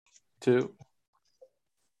2.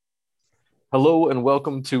 Hello and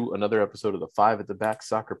welcome to another episode of the Five at the Back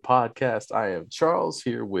Soccer Podcast. I am Charles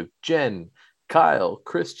here with Jen, Kyle,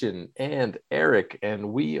 Christian, and Eric,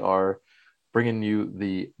 and we are bringing you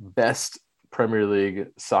the best Premier League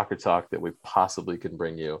soccer talk that we possibly can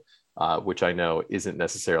bring you, which I know isn't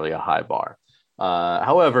necessarily a high bar.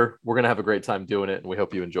 However, we're going to have a great time doing it, and we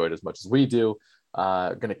hope you enjoy it as much as we do.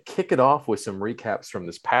 Going to kick it off with some recaps from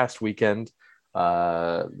this past weekend.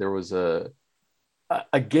 There was a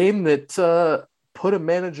game that put a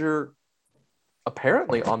manager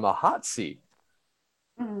apparently on the hot seat.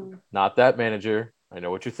 Not that manager. I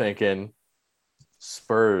know what you're thinking.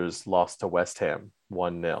 Spurs lost to West Ham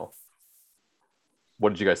 1-0. What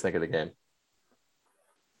did you guys think of the game?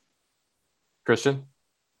 Christian?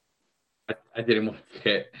 I didn't want to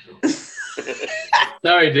hit.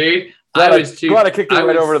 Sorry, dude. Glad I kicked it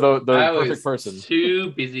right over to the perfect person.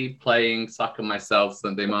 Too busy playing soccer myself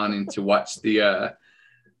Sunday morning to watch the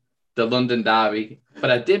London derby,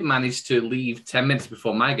 but I did manage to leave 10 minutes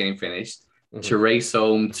before my game finished to race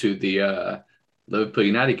home to the Liverpool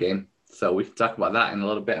United game. So we can talk about that in a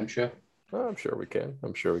little bit, I'm sure. Oh, I'm sure we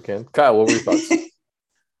can. Kyle, what were your thoughts?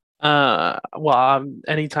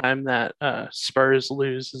 Anytime that Spurs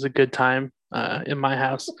lose is a good time in my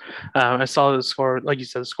house. I saw the score, like you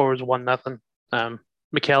said, the score was 1-0.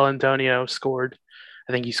 Mikel Antonio scored.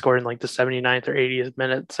 I think he scored in like the 79th or 80th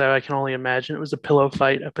minute. So I can only imagine it was a pillow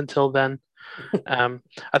fight up until then. I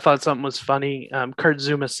thought something was funny. Kurt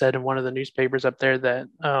Zuma said in one of the newspapers up there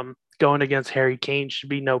that going against Harry Kane should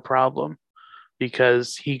be no problem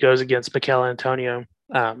because he goes against Mikel Antonio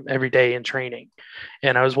every day in training.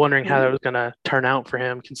 And I was wondering how that was going to turn out for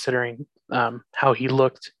him, considering how he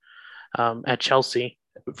looked at Chelsea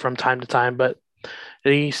from time to time. But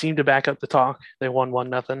he seemed to back up the talk. They won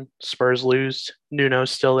 1-0. Spurs lose. Nuno's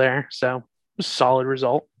still there. So solid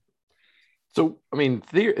result. So, I mean,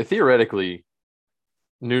 theoretically,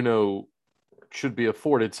 Nuno should be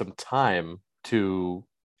afforded some time to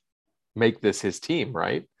make this his team,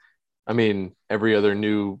 right? I mean, every other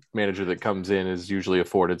new manager that comes in is usually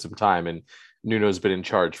afforded some time, and Nuno's been in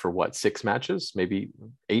charge for what, 6 matches, maybe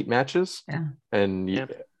 8 matches? Yeah. And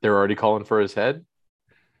they're already calling for his head.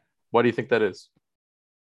 Why do you think that is?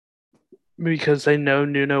 Because they know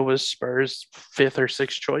Nuno was Spurs' 5th or 6th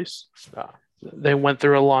choice. They went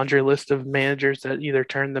through a laundry list of managers that either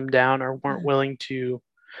turned them down or weren't willing to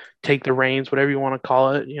take the reins, whatever you want to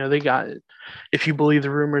call it. You know, they got, if you believe the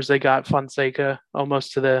rumors, they got Fonseca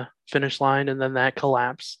almost to the finish line, and then that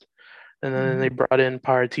collapsed. And then they brought in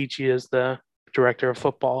Paratici as the director of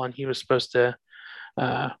football, and he was supposed to,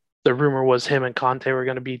 the rumor was him and Conte were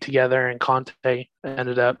going to be together, and Conte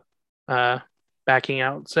ended up backing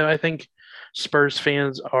out. So I think Spurs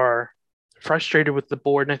fans are frustrated with the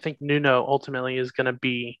board, and I think Nuno ultimately is going to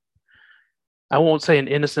be, I won't say an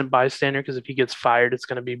innocent bystander, because if he gets fired, it's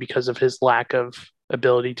going to be because of his lack of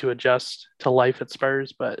ability to adjust to life at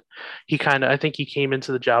Spurs. But I think he came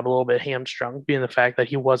into the job a little bit hamstrung, being the fact that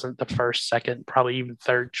he wasn't the first, second, probably even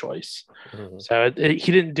third choice. So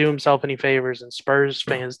he didn't do himself any favors, and Spurs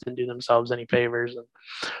fans didn't do themselves any favors. And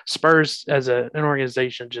Spurs as an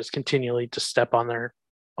organization just continually to step on their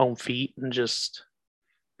own feet, and just,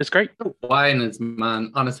 it's great. Whiners,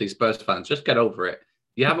 man. Honestly, Spurs fans, just get over it.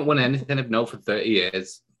 You haven't won anything of note for 30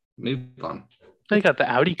 years. Move on. They got the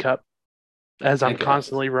Audi Cup, as I'm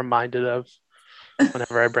constantly reminded of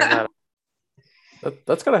whenever I bring that up.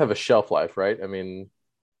 That's got to have a shelf life, right? I mean,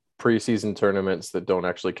 preseason tournaments that don't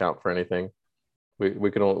actually count for anything.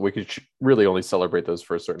 We could really only celebrate those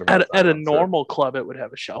for a certain amount of time. At a normal club, it would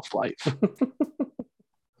have a shelf life.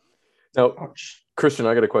 Now, Christian,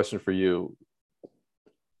 I got a question for you.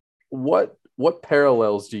 What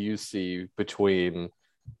parallels do you see between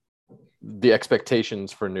the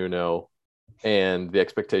expectations for Nuno and the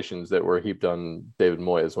expectations that were heaped on David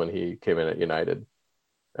Moyes when he came in at United?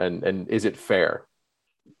 And is it fair?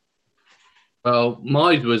 Well,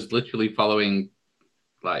 Moyes was literally following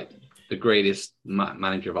like the greatest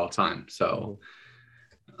manager of all time. So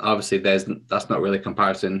obviously that's not really a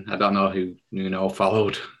comparison. I don't know who Nuno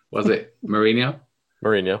followed. Was it Mourinho?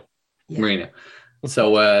 Mourinho. Yeah. Mourinho.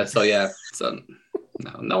 So yeah. So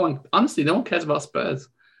no one cares about Spurs.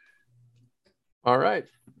 All right.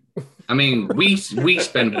 I mean, we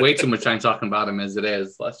spend way too much time talking about him as it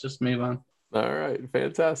is. Let's just move on. All right,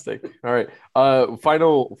 fantastic. All right,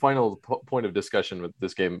 final point of discussion with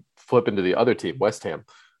this game. Flip into the other team, West Ham.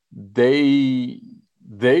 They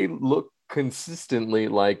look consistently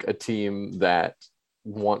like a team that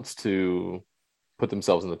wants to put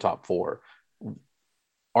themselves in the top 4.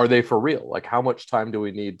 Are they for real? Like, how much time do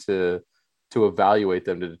we need to to evaluate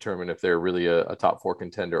them to determine if they're really a top 4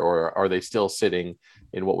 contender, or are they still sitting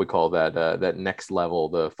in what we call that next level,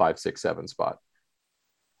 the 5, 6, 7 spot?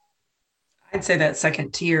 I'd say that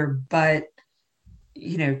second tier, but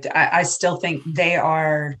I still think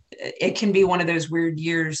it can be one of those weird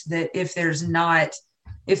years that if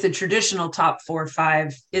the traditional top 4 or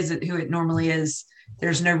 5 isn't who it normally is,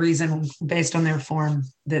 there's no reason based on their form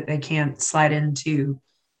that they can't slide into,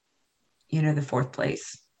 the 4th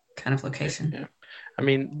place kind of location. Yeah. I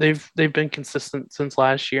mean, they've been consistent since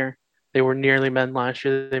last year. They were nearly men last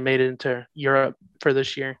year. They made it into Europe for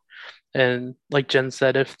this year. And like Jen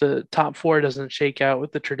said, if the top 4 doesn't shake out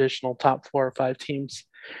with the traditional top 4 or 5 teams,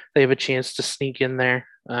 they have a chance to sneak in there.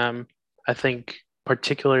 I think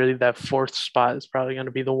particularly that 4th spot is probably going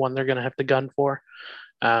to be the one they're going to have to gun for,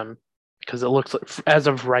 because it looks like, as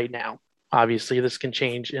of right now, obviously this can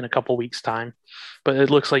change in a couple weeks' time, but it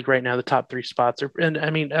looks like right now the top 3 spots are, and I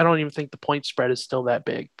mean, I don't even think the point spread is still that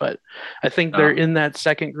big, but I think they're in that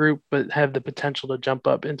second group, but have the potential to jump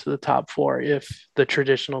up into the top 4 if the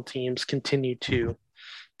traditional teams continue to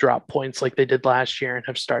drop points like they did last year and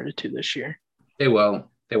have started to this year. They won't.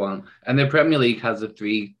 And the Premier League has the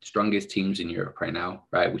 3 strongest teams in Europe right now,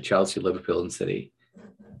 right? With Chelsea, Liverpool, and City.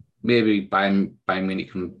 Maybe Bayern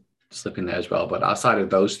Munich can slip in there as well, but outside of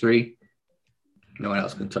those 3, no one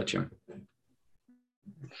else can touch him.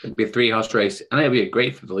 It'll be a 3-horse race, and it'll be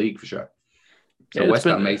great for the league for sure. So West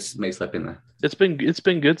Ham may slip in there. It's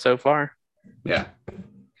been good so far. Yeah.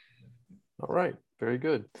 All right. Very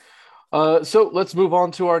good. So let's move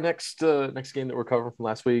on to our next game that we're covering from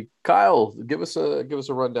last week. Kyle, give us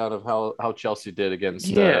a rundown of how Chelsea did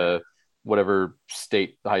against whatever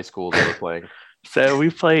state high school they were playing. So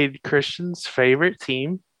we played Christian's favorite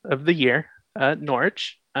team of the year,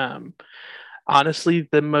 Norwich. Honestly,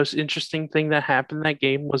 the most interesting thing that happened in that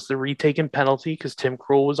game was the retaken penalty because Tim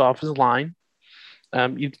Krul was off his line.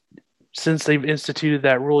 Since they've instituted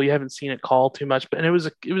that rule, you haven't seen it called too much, but it was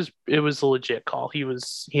a legit call.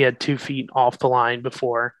 He had 2 feet off the line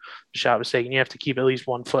before the shot was taken. You have to keep at least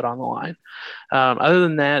 1 foot on the line. Other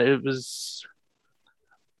than that,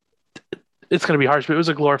 it's going to be harsh, but it was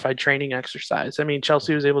a glorified training exercise. I mean,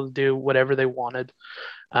 Chelsea was able to do whatever they wanted.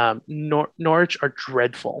 Norwich are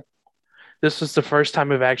dreadful. This was the first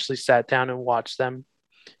time I've actually sat down and watched them.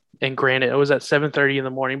 And granted, it was at 7:30 in the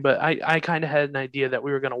morning, but I kind of had an idea that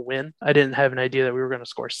we were going to win. I didn't have an idea that we were going to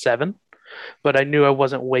score 7, but I knew I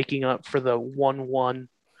wasn't waking up for the 1-1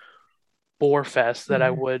 bore fest that I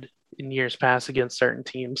would in years past against certain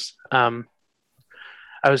teams. I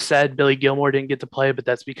was sad Billy Gilmore didn't get to play, but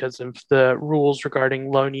that's because of the rules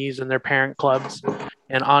regarding loanees and their parent clubs.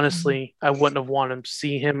 And honestly, I wouldn't have wanted to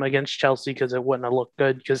see him against Chelsea because it wouldn't have looked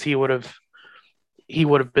good, because he would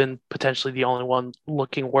have been potentially the only one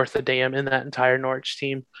looking worth a damn in that entire Norwich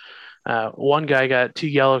team. One guy got 2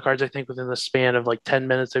 yellow cards, I think, within the span of like 10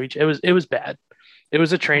 minutes of each. It was bad. It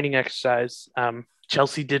was a training exercise.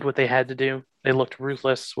 Chelsea did what they had to do. They looked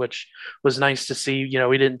ruthless, which was nice to see.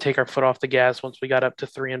 We didn't take our foot off the gas once we got up to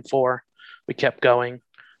 3 and 4. We kept going.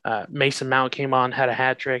 Mason Mount came on, had a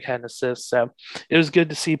hat trick, had an assist. So it was good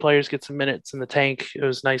to see players get some minutes in the tank. It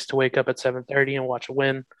was nice to wake up at 7:30 and watch a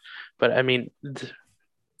win. But I mean,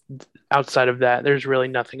 outside of that, there's really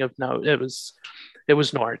nothing of note. It was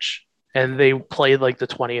Norwich, and they played like the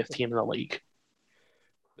 20th team in the league.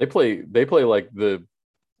 They play like the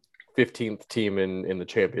 15th team in the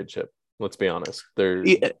championship. Let's be honest. They're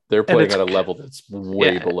playing at a level that's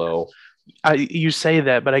way below. You say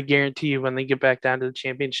that, but I guarantee you when they get back down to the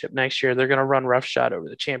championship next year, they're going to run roughshod over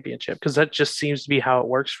the championship, because that just seems to be how it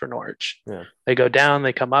works for Norwich. Yeah. They go down,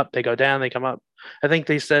 they come up, they go down, they come up. I think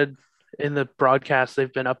they said in the broadcast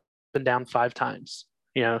they've been up and down 5 times.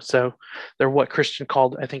 So they're what Christian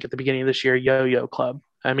called, I think at the beginning of this year, yo-yo club.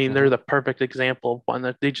 I mean, they're the perfect example of one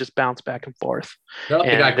that they just bounce back and forth. I don't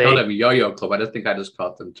think I called them yo-yo club. I just think I just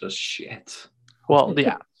called them just shit. Well,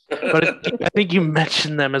 yeah. But I think you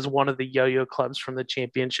mentioned them as one of the yo-yo clubs from the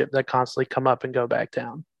championship that constantly come up and go back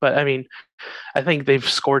down. But I mean, I think they've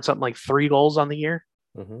scored something like 3 goals on the year.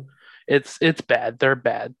 Mm-hmm. It's bad. They're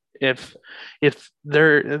bad. If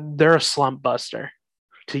they're a slump buster,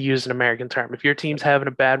 to use an American term. If your team's having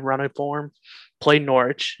a bad run of form, play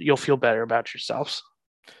Norwich. You'll feel better about yourselves.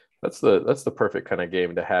 That's the perfect kind of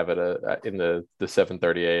game to have in the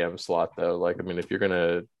 7:30 a.m. slot, though. Like, I mean, if you're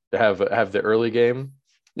gonna have the early game,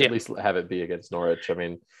 at least have it be against Norwich. I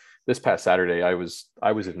mean, this past Saturday, I was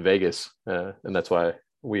in Vegas, and that's why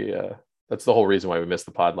that's the whole reason why we missed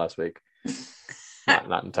the pod last week.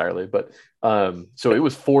 Not entirely, but so it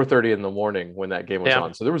was 4:30 in the morning when that game was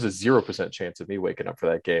on. So there was a 0% chance of me waking up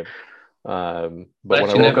for that game. But when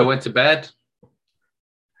I never went to bed.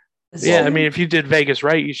 Yeah, I mean, if you did Vegas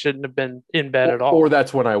right, you shouldn't have been in bed at all. Or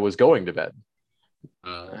that's when I was going to bed.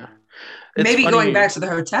 Maybe going back to the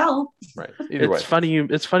hotel. Right. Either way.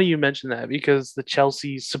 It's funny you mentioned that, because the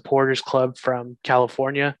Chelsea Supporters Club from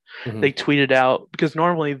California, they tweeted out, because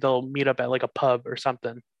normally they'll meet up at like a pub or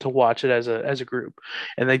something to watch it as a group,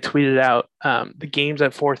 and they tweeted out, the game's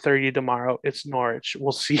at 4:30 tomorrow. It's Norwich.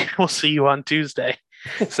 We'll see you on Tuesday.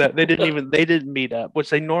 So they didn't meet up, which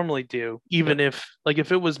they normally do. Even if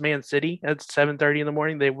it was Man City at 7:30 in the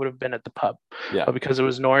morning, they would have been at the pub. Yeah. But because it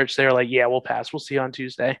was Norwich, they were like, yeah, we'll pass. We'll see you on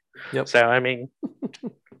Tuesday. Yep. So I mean,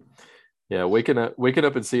 yeah, waking up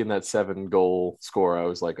and seeing that 7-goal score, I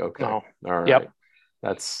was like, okay, all right. Yep.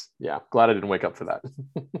 That's glad I didn't wake up for that.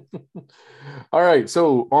 All right,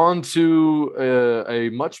 so on to a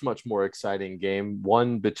much, much more exciting game,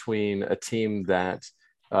 one between a team that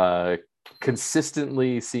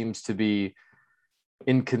consistently seems to be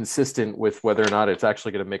inconsistent with whether or not it's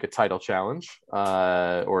actually going to make a title challenge,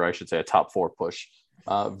 or I should say a top 4 push,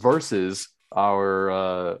 versus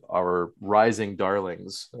our rising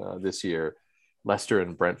darlings this year, Leicester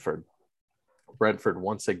and Brentford. Brentford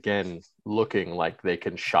once again looking like they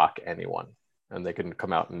can shock anyone, and they can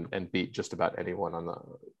come out and beat just about anyone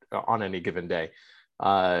on any given day.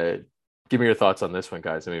 Give me your thoughts on this one,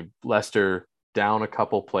 guys. I mean, Leicester down a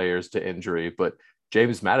couple players to injury, but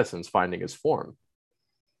James Maddison's finding his form.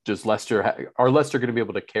 Are Leicester going to be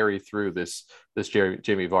able to carry through this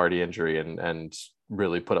Jamie Vardy injury and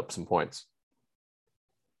really put up some points?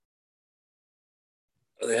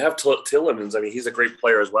 They have Tielemans. I mean, he's a great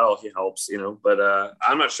player as well. He helps, but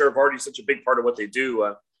I'm not sure if Vardy's such a big part of what they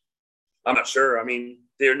do. I'm not sure. I mean,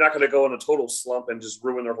 they're not going to go in a total slump and just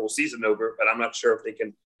ruin their whole season over, but I'm not sure if they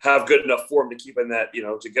can have good enough form to keep in that,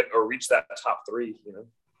 to get or reach that top 3,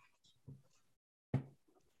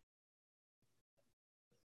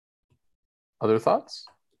 Other thoughts?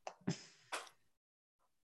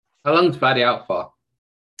 How long's Vardy out for?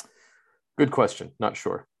 Good question. Not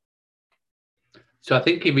sure. So I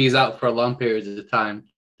think if he's out for a long period of time,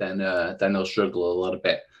 then they'll struggle a little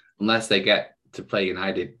bit, unless they get to play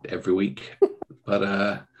United every week.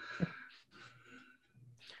 But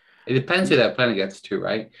it depends who they're playing against too,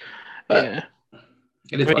 right? But yeah.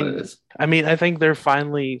 It is what it is. I mean, I think they're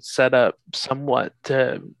finally set up somewhat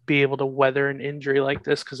to be able to weather an injury like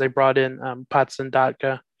this, because they brought in Patson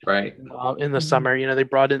Datka right in the summer. They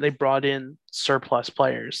brought in surplus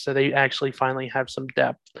players, so they actually finally have some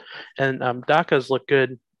depth. And Daka's looked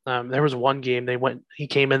good. There was one game he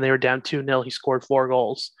came in, they were down 2-0. He scored 4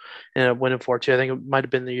 goals and winning 4-2. I think it might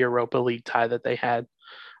have been the Europa League tie that they had.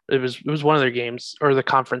 It was one of their games, or the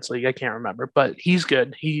Conference League. I can't remember, but he's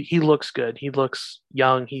good. He looks good. He looks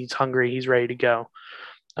young. He's hungry. He's ready to go.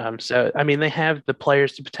 So, I mean, they have the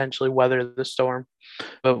players to potentially weather the storm,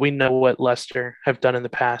 but we know what Leicester have done in the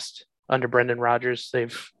past under Brendan Rodgers.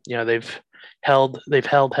 They've held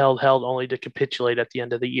only to capitulate at the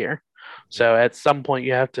end of the year. So at some point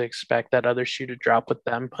you have to expect that other shoe to drop with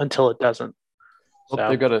them until it doesn't.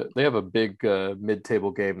 Well, they have a big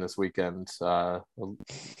mid-table game this weekend, a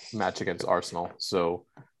match against Arsenal. So,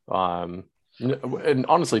 and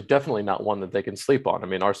honestly, definitely not one that they can sleep on. I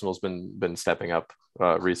mean, Arsenal's been stepping up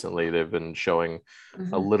recently. They've been showing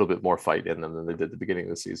a little bit more fight in them than they did at the beginning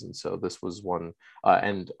of the season. So this was one,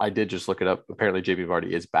 and I did just look it up. Apparently, JB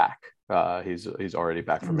Vardy is back. He's already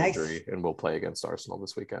back from injury and will play against Arsenal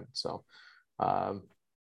this weekend. So,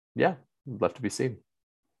 yeah, left to be seen.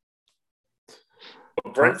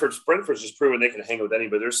 Brentford's just proven they can hang with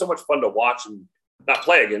anybody. They're so much fun to watch and not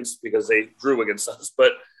play against, because they drew against us,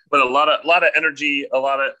 but a lot of energy, a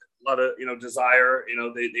lot of desire.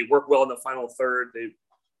 They work well in the final third. They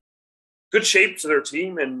good shape to their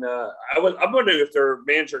team, and I'm wondering if their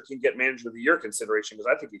manager can get manager of the year consideration,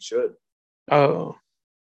 because I think he should. Oh,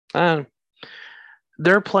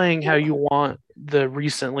 they're playing how you want the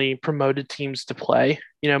recently promoted teams to play.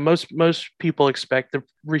 Most people expect the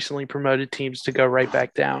recently promoted teams to go right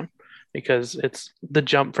back down, because it's the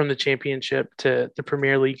jump from the Championship to the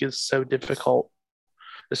Premier League is so difficult,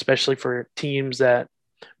 especially for teams that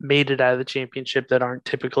made it out of the Championship that aren't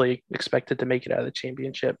typically expected to make it out of the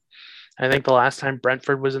Championship. I think the last time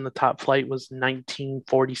Brentford was in the top flight was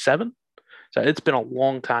 1947. So it's been a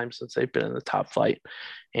long time since they've been in the top flight,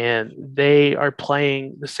 and they are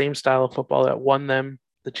playing the same style of football that won them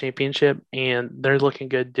the Championship, and they're looking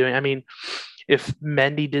good doing. I mean, if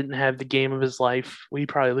Mendy didn't have the game of his life, we'd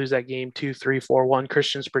probably lose that game 2-3, 4-1.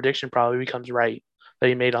 Christian's prediction probably becomes right that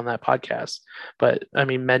he made on that podcast. But I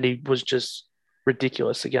mean, Mendy was just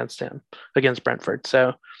ridiculous against Brentford.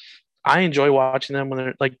 So I enjoy watching them when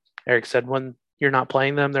they're, like Eric said, when you're not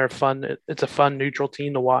playing them, they're fun. It's a fun neutral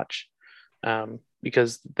team to watch.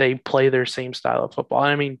 because they play their same style of football.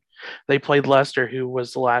 I mean, they played Leicester, who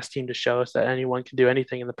was the last team to show us that anyone can do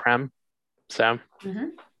anything in the Prem. So,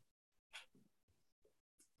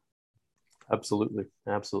 Absolutely.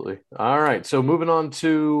 All right. So moving on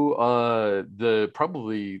to the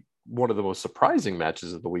probably one of the most surprising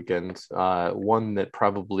matches of the weekend, one that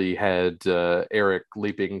probably had Eric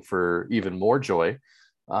leaping for even more joy.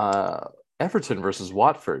 Everton versus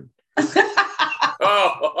Watford.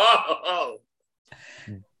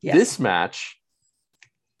 Yeah. This match,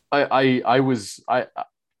 I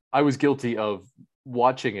was guilty of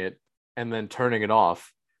watching it and then turning it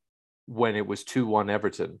off when it was 2-1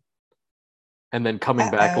 Everton, and then coming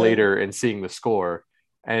back later and seeing the score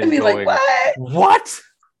and going, like, what?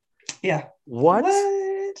 Yeah. What?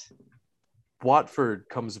 Watford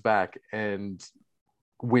comes back and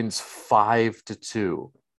wins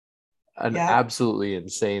 5-2. An absolutely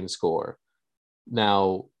insane score.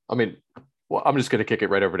 Now, I mean, well, I'm just going to kick it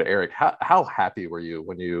right over to Eric. How happy were you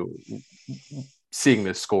when you seeing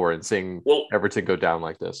this score and seeing Everton go down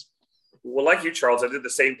like this? Well, like you, Charles, I did the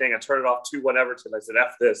same thing. I turned it off 2-1 Everton. I said,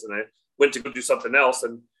 F this. And I went to go do something else.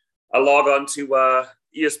 And I log on to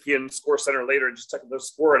ESPN Score Center later and just checked the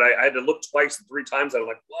score. And I had to look twice and 3 times. I'm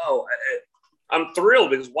like, whoa, I'm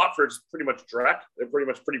thrilled because Watford's pretty much direct. They're pretty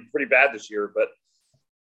much pretty bad this year. But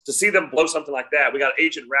to see them blow something like that, we got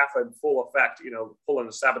Agent Rafa in full effect, pulling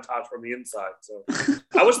the sabotage from the inside. So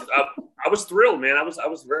I was thrilled, man. I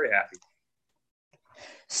was very happy.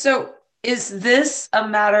 So is this a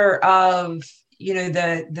matter of,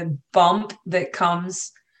 the bump that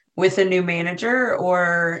comes with a new manager,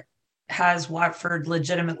 or has Watford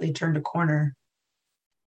legitimately turned a corner?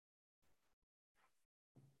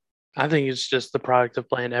 I think it's just the product of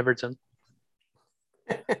playing Everton.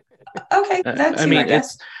 Okay, that's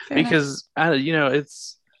it's because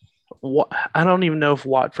it's. I don't even know if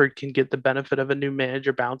Watford can get the benefit of a new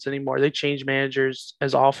manager bounce anymore. They change managers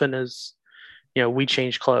as often as we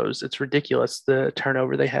change clothes. It's ridiculous the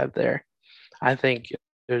turnover they have there. I think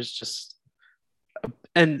there's just,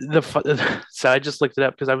 so I just looked it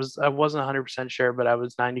up because I wasn't 100% sure, but I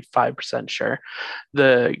was 95% sure.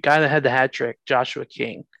 The guy that had the hat trick, Joshua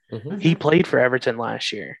King, he played for Everton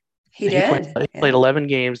last year. He did. He played 11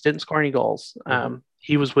 games, didn't score any goals.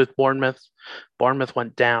 He was with Bournemouth. Bournemouth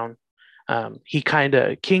went down.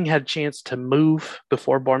 King had a chance to move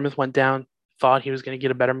before Bournemouth went down. Thought he was going to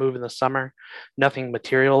get a better move in the summer. Nothing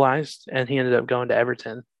materialized, and he ended up going to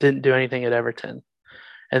Everton. Didn't do anything at Everton.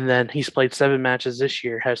 And then he's played 7 matches this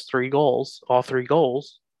year, has 3 goals, all 3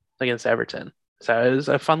 goals against Everton. So it was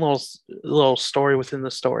a fun little story within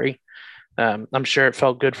the story. I'm sure it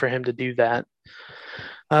felt good for him to do that.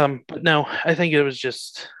 But no, I think it was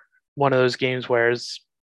just one of those games where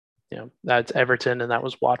that's Everton and that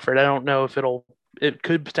was Watford. I don't know if it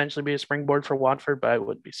could potentially be a springboard for Watford, but I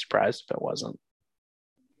wouldn't be surprised if it wasn't.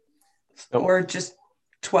 Or just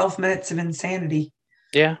 12 minutes of insanity.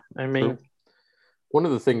 Yeah, I mean, one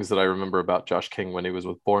of the things that I remember about Josh King when he was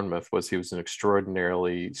with Bournemouth was he was an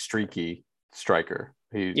extraordinarily streaky striker.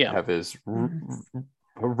 He'd have his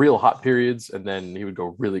real hot periods, and then he would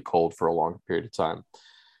go really cold for a long period of time.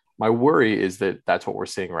 My worry is that that's what we're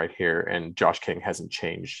seeing right here, and Josh King hasn't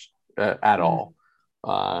changed at all.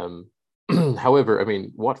 However, I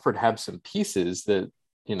mean, Watford have some pieces that,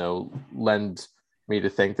 lend me to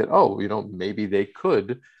think that, maybe they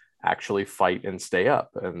could actually fight and stay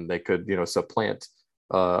up, and they could, supplant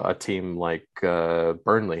a team like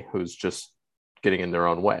Burnley, who's just getting in their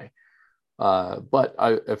own way. But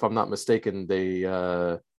if I'm not mistaken,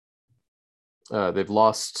 they've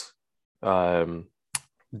lost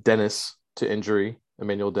Dennis to injury,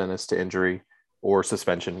 Emmanuel Dennis to injury, or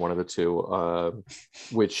suspension, one of the two,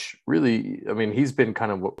 which really, I mean, he's been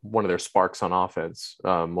kind of one of their sparks on offense,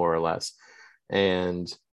 more or less.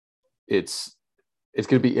 And it's going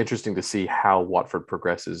to be interesting to see how Watford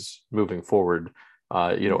progresses moving forward.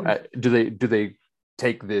 Do they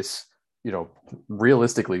take this,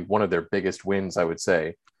 realistically, one of their biggest wins, I would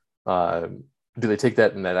say, do they take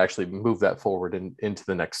that and that actually move that forward into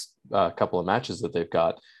the next couple of matches that they've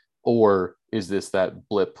got? Or is this that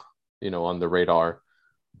blip, on the radar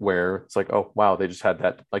where it's like, oh, wow, they just had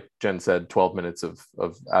that, like Jen said, 12 minutes of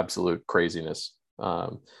absolute craziness.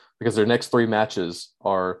 Because their next 3 matches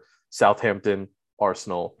are Southampton,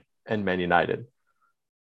 Arsenal, and Man United.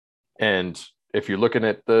 And if you're looking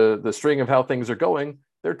at the string of how things are going,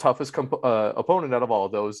 their toughest opponent out of all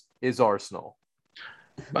of those is Arsenal.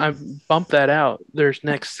 I bumped that out. Their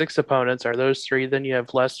next 6 opponents are those 3. Then you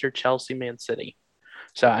have Leicester, Chelsea, Man City.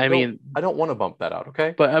 So I mean, I don't want to bump that out,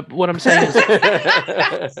 okay? But what I'm saying is,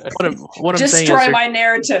 what I'm saying destroy is my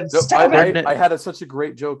narrative. No, Stop it. I had such a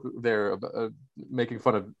great joke there about making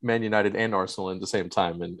fun of Man United and Arsenal at the same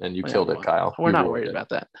time, and you killed it, Kyle. We're not worried about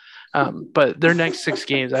that. But their next 6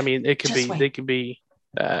 games, I mean, it could be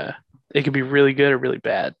really good or really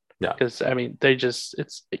bad. Yeah. Because I mean,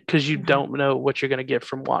 it's because you don't know what you're going to get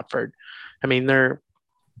from Watford. I mean, they're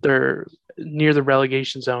near the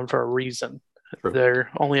relegation zone for a reason. True. They're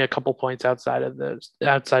only a couple points outside of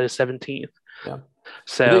 17th. Yeah.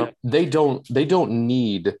 So they don't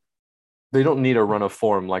need a run of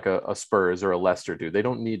form like a Spurs or a Leicester do. They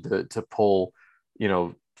don't need to pull,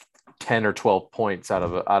 10 or 12 points out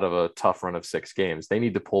of a tough run of 6 games. They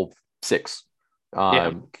need to pull 6.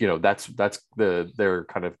 That's their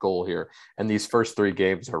kind of goal here. And these first 3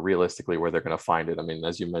 games are realistically where they're going to find it. I mean,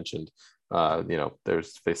 as you mentioned,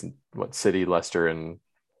 there's facing City, Leicester, and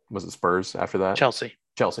was it Spurs after that? Chelsea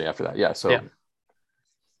after that. Yeah. So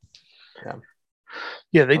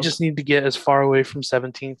yeah, they just need to get as far away from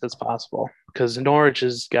 17th as possible because Norwich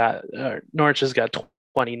has got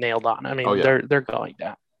 20 nailed on. I mean, they're going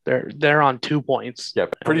down. They're on 2 points. Yeah,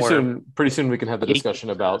 pretty soon we can have the discussion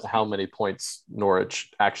about how many points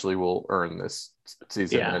Norwich actually will earn this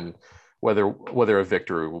season and whether a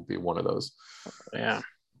victory will be one of those. Yeah.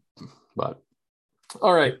 But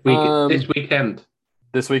all right.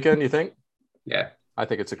 This weekend, you think? Yeah. I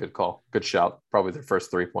think it's a good call. Good shout. Probably their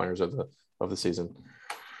first 3-pointers of the season.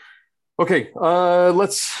 Okay,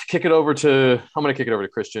 let's kick it over to. I'm going to kick it over to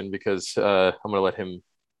Christian because I'm going to let him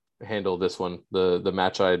handle this one. The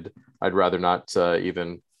match I'd rather not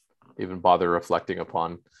even bother reflecting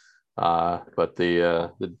upon. But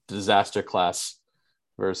the disaster class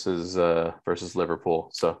versus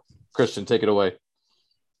Liverpool. So Christian, take it away.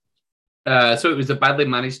 So it was a badly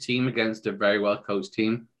managed team against a very well coached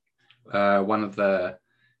team. One of the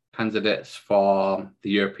candidates for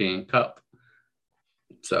the European Cup.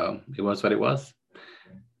 So it was what it was.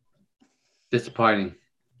 Disappointing.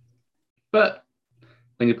 But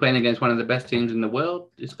when you're playing against one of the best teams in the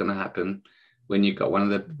world, it's going to happen when you've got one of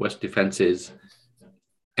the worst defenses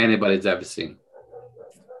anybody's ever seen.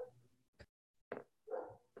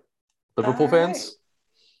 Liverpool fans?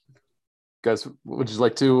 Guys, would you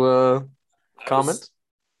like to comment?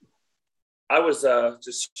 I was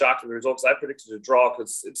just shocked with the results. I predicted a draw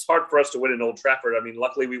because it's hard for us to win in Old Trafford. I mean,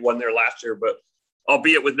 luckily we won there last year, but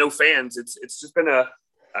albeit with no fans, it's just been a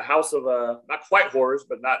house of not quite horrors,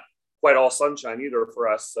 but not quite all sunshine either for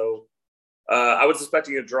us. So I was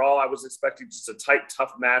expecting a draw. I was expecting just a tight,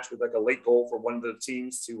 tough match with like a late goal for one of the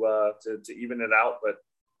teams to even it out. But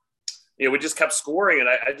we just kept scoring, and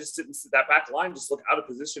I just didn't see that back line just look out of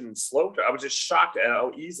position and slow. I was just shocked at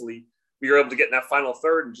how easily we were able to get in that final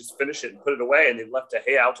third and just finish it and put it away, and they left De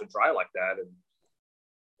Gea out to dry like that. And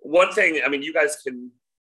one thing, I mean, you guys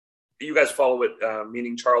follow it,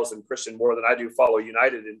 meaning Charles and Christian, more than I do follow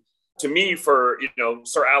United. And to me, for,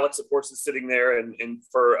 Sir Alex, of course, is sitting there, and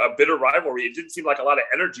for a bitter rivalry, it didn't seem like a lot of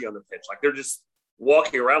energy on the pitch. Like they're just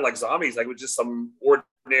walking around like zombies, like with just some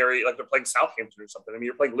ordinary, like they're playing Southampton or something. I mean,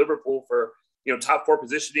 you're playing Liverpool for, top 4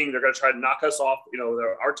 positioning. They're going to try to knock us off,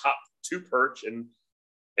 our top 2 perch.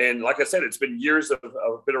 And like I said, it's been years of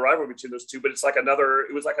a bitter rivalry between those two, but it was like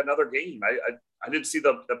another game. I didn't see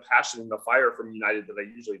the passion and the fire from United that I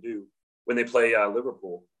usually do when they play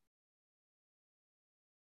Liverpool.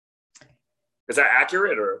 Is that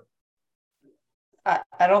accurate, or?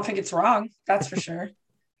 I don't think it's wrong. That's for sure.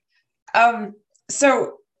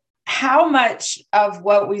 So how much of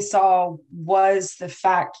what we saw was the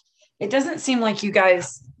fact, it doesn't seem like you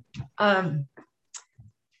guys,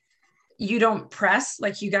 you don't press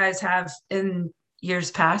like you guys have in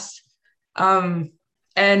years past. And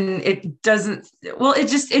it doesn't, well, it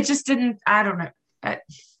just didn't, I don't know.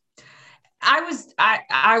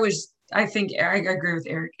 I think I agree with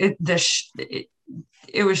Eric.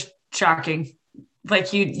 It was shocking.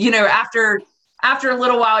 Like after a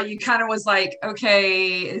little while, you kind of was like,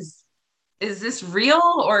 okay, is this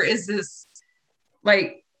real, or is this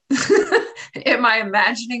like, am I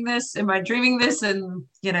imagining this? Am I dreaming this? And,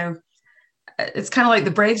 it's kind of like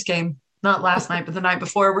the Braves game, not last night, but the night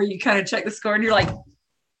before, where you kind of check the score and you're like,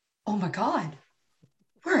 oh my God,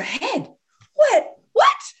 we're ahead. What?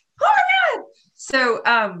 Oh my God. So,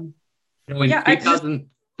 in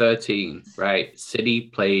 2013, right, City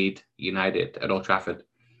played United at Old Trafford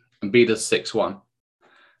and beat us 6-1.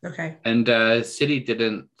 Okay. And City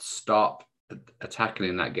didn't stop attacking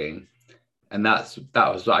in that game. And that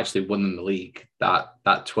was actually winning the league, that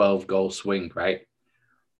 12-goal swing, right?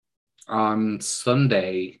 On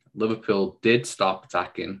Sunday, Liverpool did stop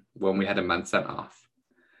attacking when we had a man sent off.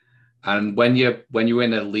 And when you're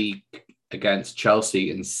in a league against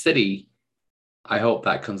Chelsea and City, I hope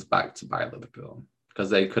that comes back to buy Liverpool, because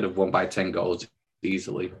they could have won by 10 goals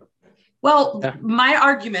easily. Well, my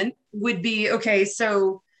argument would be, okay,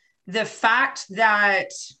 so the fact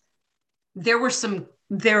that there were all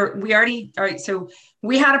right, so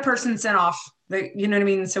we had a person sent off, you know what I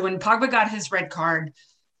mean? So when Pogba got his red card,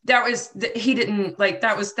 that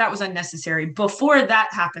was unnecessary. Before that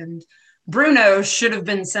happened, Bruno should have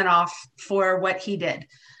been sent off for what he did.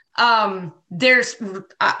 I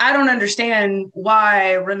don't understand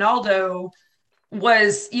why Ronaldo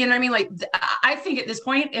was, you know what I mean? Like, I think at this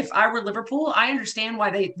point, if I were Liverpool, I understand why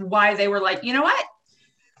they were like, you know what?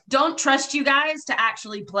 Don't trust you guys to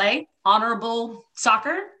actually play honorable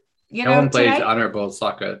soccer. No one plays honorable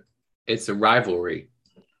soccer. It's a rivalry.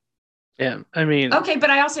 Yeah, I mean, okay, but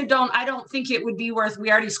I don't think it would be worth.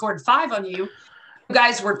 We already scored 5 on you. You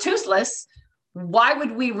guys were toothless. Why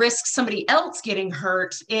would we risk somebody else getting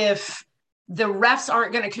hurt if the refs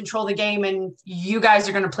aren't going to control the game and you guys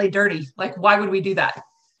are going to play dirty? Like, why would we do that?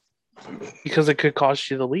 Because it could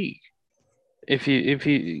cost you the league. And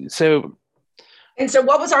so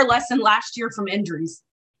what was our lesson last year from injuries?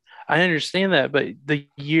 I understand that, but the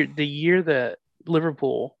year that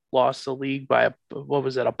Liverpool lost the league by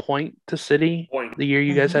a point to City, the year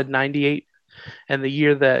you guys had 98, and the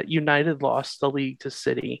year that United lost the league to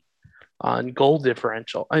City on goal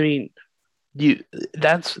differential. I mean,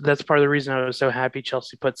 that's part of the reason I was so happy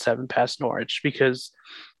Chelsea put 7 past Norwich, because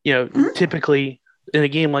typically in a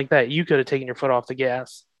game like that you could have taken your foot off the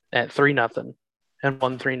gas at 3-0 and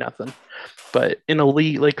won 3-0. But in a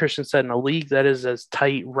league, like Christian said, in a league that is as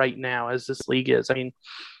tight right now as this league is, I mean,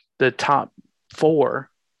 the top 4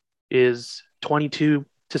 is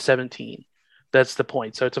 22-17. That's the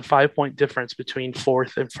point. So it's a 5-point difference between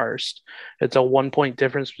 4th and 1st. It's a 1-point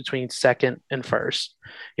difference between 2nd and 1st.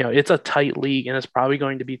 It's a tight league, and it's probably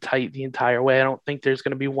going to be tight the entire way. I don't think there's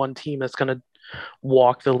going to be one team that's going to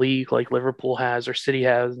walk the league like Liverpool has or City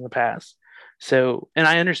has in the past. So, and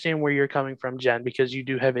I understand where you're coming from, Jen, because you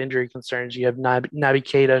do have injury concerns. You have Naby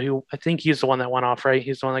Keita, who I think he's the one that went off, right?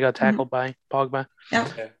 He's the one that got tackled by Pogba. Yeah.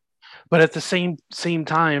 Okay. But at the same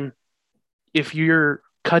time, if you're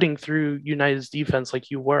cutting through United's defense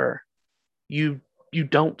like you were, you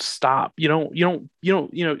don't stop. You don't.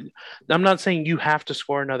 I'm not saying you have to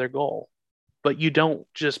score another goal, but you don't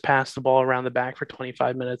just pass the ball around the back for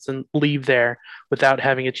 25 minutes and leave there without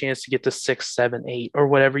having a chance to get to 6, 7, 8, or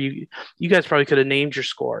whatever. You guys probably could have named your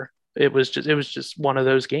score. It was just one of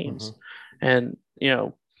those games. And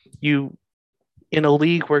you in a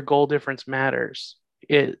league where goal difference matters,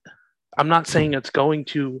 I'm not saying it's going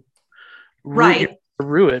to ruin,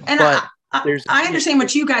 and but I understand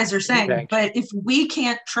what you guys are saying, but if we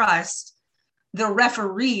can't trust the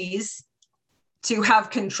referees to have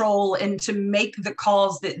control and to make the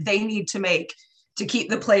calls that they need to make to keep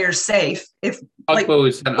the players safe, why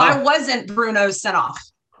wasn't Bruno sent off?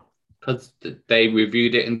 Because they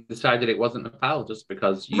reviewed it and decided it wasn't a foul, just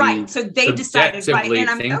because so they decided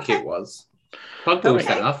it was. Pogba was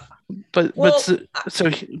sent off.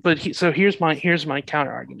 So here's my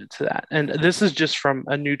counter argument to that, and this is just from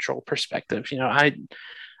a neutral perspective.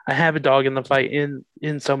 I have a dog in the fight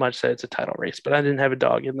in so much that it's a title race, but I didn't have a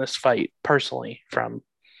dog in this fight personally from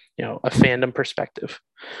a fandom perspective.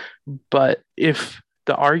 But if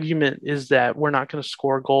the argument is that we're not going to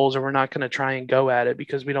score goals or we're not going to try and go at it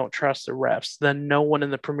because we don't trust the refs, then no one in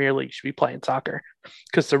the Premier League should be playing soccer,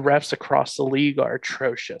 because the refs across the league are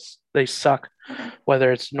atrocious. They suck,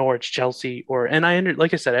 whether it's Norwich, Chelsea,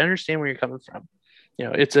 like I said, I understand where you're coming from.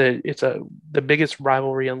 The biggest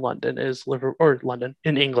rivalry in London is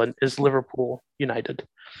in England is Liverpool United,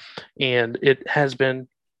 and it has been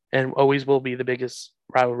and always will be the biggest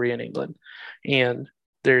rivalry in England. And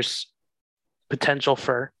there's potential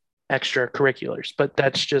for extracurriculars, but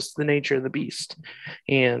that's just the nature of the beast.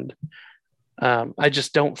 And I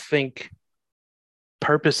just don't think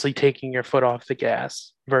purposely taking your foot off the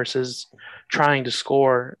gas versus trying to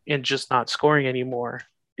score and just not scoring anymore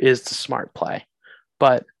is the smart play.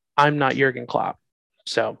 But I'm not Jurgen Klopp,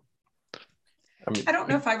 so I don't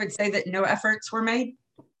know if I would say that no efforts were made.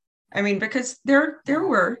 I mean, because there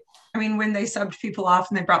were. I mean, when they subbed people off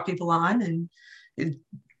and they brought people on, and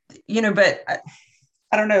but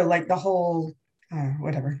I don't know, like the whole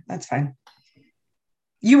whatever. That's fine.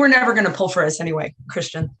 You were never going to pull for us anyway,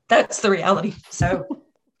 Christian. That's the reality. So,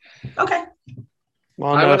 okay.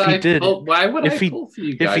 Well, no, if he did, why would I pull for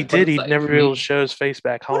you guys? If he did, he'd never be able to show his face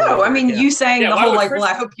back home. No, I mean, you saying the whole well,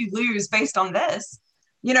 I hope you lose based on this.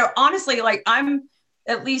 Honestly, like I'm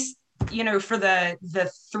at least, for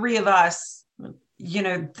the 3 of us,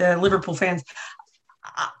 the Liverpool fans,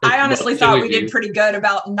 I honestly thought we did pretty good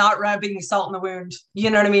about not rubbing salt in the wound. You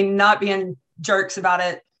know what I mean? Not being jerks about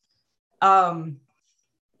it.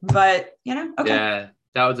 But okay. Yeah,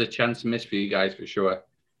 that was a chance missed for you guys for sure.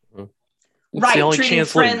 Right, the only treating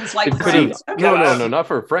friends like friends. Okay. No, not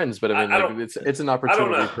for friends, but I mean, it's an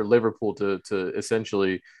opportunity for Liverpool to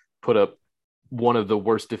essentially put up one of the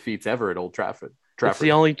worst defeats ever at Old Trafford. It's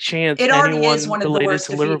the only chance. It already is one of the worst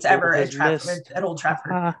defeats ever at Old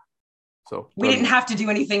Trafford. So we didn't have to do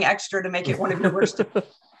anything extra to make it one of your worst.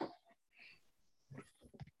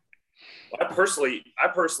 I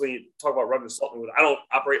personally talk about rubbing salt in the wound. I don't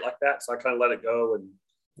operate like that, so I kind of let it go. And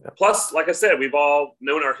plus, like I said, we've all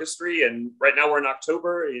known our history, and right now we're in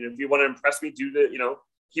October. If you want to impress me,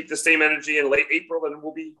 keep the same energy in late April, then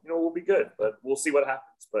we'll be good. But we'll see what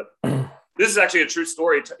happens. But this is actually a true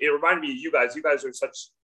story. It reminded me of you guys. You guys are such,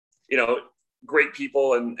 great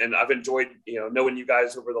people, and I've enjoyed, knowing you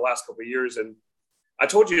guys over the last couple of years. And I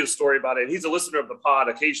told you the story about it. He's a listener of the pod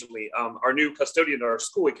occasionally. Our new custodian at our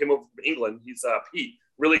school, he came over from England. He's Pete,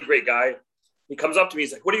 really great guy. He comes up to me.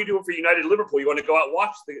 He's like, "What are you doing for United Liverpool? You want to go out and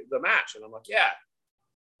watch the match?" And I'm like, "Yeah."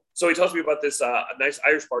 So he tells me about this nice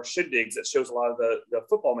Irish bar shindigs that shows a lot of the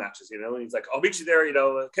football matches, and he's like, "I'll meet you there,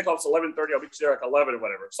 kickoff's 11:30. I'll meet you there like 11 or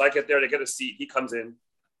whatever." So I get there to get a seat. He comes in.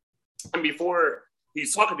 And before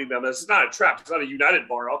he's talking to me about this, it's not a trap. It's not a United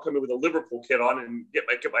bar. I'll come in with a Liverpool kit on and get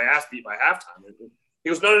my ass beat by halftime. And he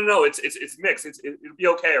goes, no, it's mixed. It'll be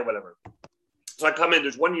okay or whatever. So I come in.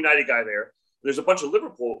 There's one United guy there. There's a bunch of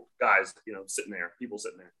Liverpool guys, sitting there, people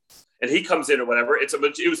sitting there. And he comes in or whatever. It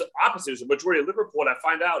was opposite. It was a majority of Liverpool. And I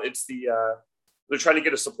find out it's they're trying to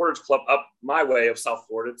get a supporters club up my way of South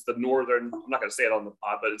Florida. It's the northern, I'm not going to say it on the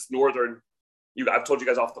pod, but it's northern. I've told you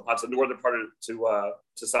guys off the pod. It's the northern part to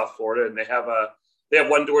South Florida. And they have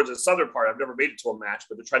one towards the southern part. I've never made it to a match,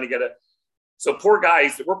 but they're trying to get it. So poor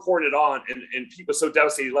guys, we're pouring it on, and Pete was so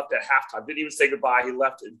devastated. He left at halftime. Didn't even say goodbye. He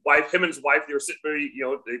left. Him and his wife, they were sitting there.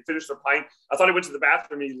 They finished their pint. I thought he went to the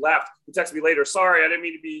bathroom. And he left. He texted me later. "Sorry, I didn't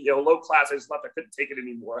mean to be low class. I just left. I couldn't take it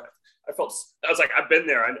anymore." I was like, I've been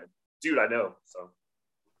there. I know. So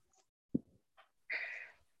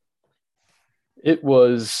it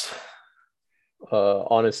was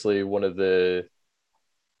honestly one of the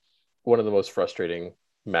most frustrating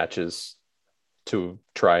matches to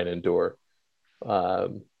try and endure.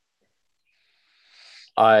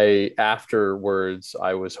 Afterwards,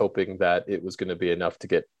 I was hoping that it was going to be enough to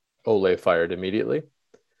get Ole fired immediately.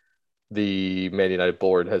 The Man United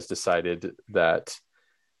board has decided that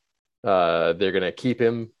they're going to keep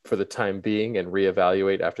him for the time being and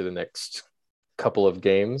reevaluate after the next couple of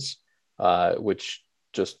games, which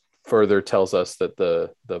just further tells us that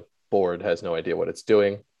the board has no idea what it's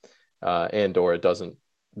doing, and/or it doesn't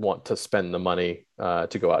want to spend the money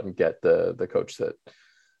to go out and get the coach that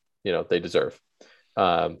they deserve,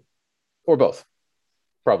 or both,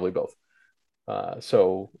 probably both.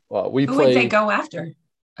 So we Who played. Would they go after?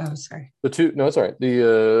 Oh, sorry. The two. No, it's all right.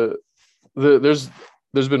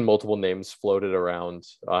 There's been multiple names floated around.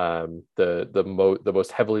 The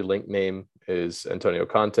most heavily linked name is Antonio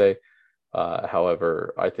Conte.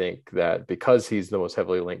 However, I think that because he's the most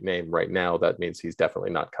heavily linked name right now, that means he's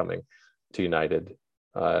definitely not coming to United.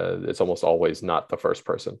 It's almost always not the first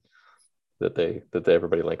person that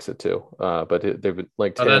everybody links it to. But they've been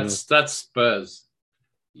linked. That's Spurs.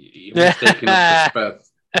 You're mistaken for Spurs.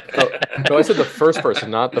 No, I said the first person,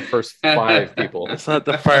 not the first 5 people. It's not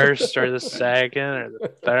the first or the second or the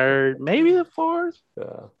third, maybe the fourth.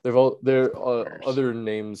 Their other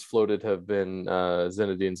names floated have been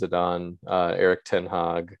Zinedine Zidane, Eric Ten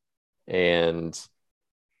Hag, and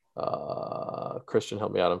Christian.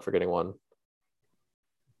 Help me out. I'm forgetting one.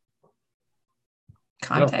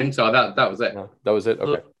 Conte. I don't think so. That was it. No, that was it.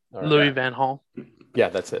 Okay. Right. Louis Van Gaal. Yeah,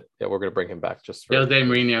 that's it. Yeah, we're gonna bring him back just for Jose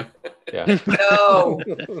Mourinho. Yeah.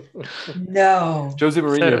 No. Jose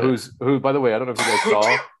Mourinho, who by the way, I don't know if you guys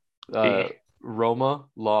saw, Roma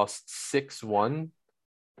lost 6-1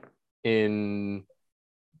 in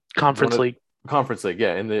Conference League. Conference League,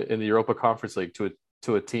 yeah, in the Europa Conference League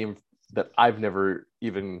to a team that I've never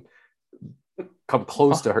even come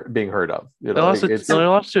close to being heard of. They lost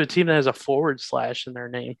to a team that has a / in their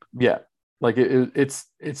name. Yeah, like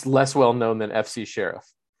it's less well known than FC Sheriff.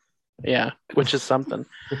 Yeah, which is something.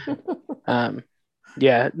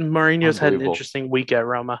 Yeah, Mourinho's had an interesting week at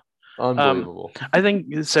Roma. Unbelievable. I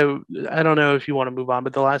think so. I don't know if you want to move on,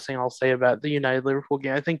 but the last thing I'll say about the United Liverpool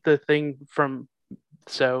game, I think the thing from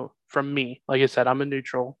me, like I said, I'm a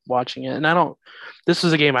neutral watching it, and this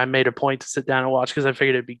was a game I made a point to sit down and watch because I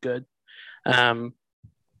figured it'd be good. I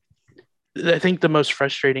think the most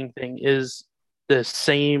frustrating thing is the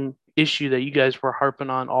same issue that you guys were harping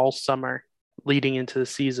on all summer leading into the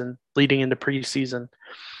season, leading into preseason,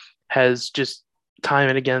 has just time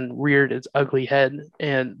and again reared its ugly head.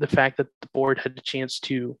 And the fact that the board had a chance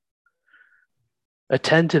to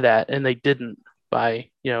attend to that and they didn't, by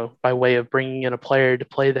way of bringing in a player to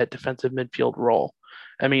play that defensive midfield role.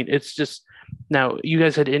 I mean, it's just, now you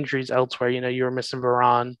guys had injuries elsewhere. You were missing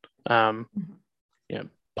Varane.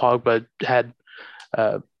 Pogba had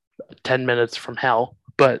 10 minutes from hell,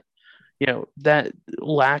 but that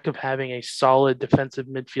lack of having a solid defensive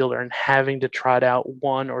midfielder and having to trot out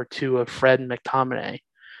one or two of Fred and McTominay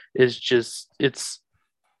is just,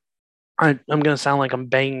 I'm going to sound like I'm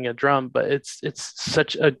banging a drum, but it's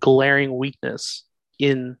such a glaring weakness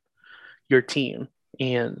in your team.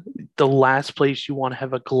 And the last place you want to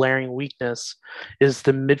have a glaring weakness is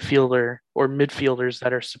the midfielder or midfielders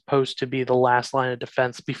that are supposed to be the last line of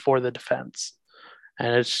defense before the defense.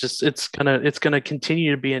 And it's gonna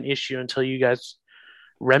continue to be an issue until you guys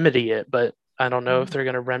remedy it. But I don't know if they're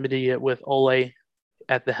gonna remedy it with Ole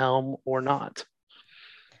at the helm or not.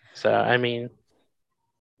 So I mean,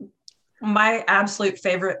 my absolute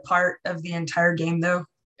favorite part of the entire game, though,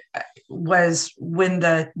 was when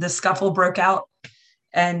the scuffle broke out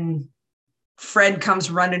and Fred comes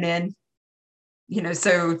running in.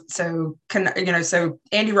 So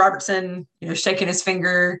Andy Robertson, shaking his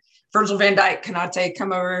finger. Virgil van Dijk, Konate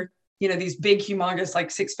come over, these big, humongous, like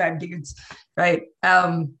 6'5" dudes, right?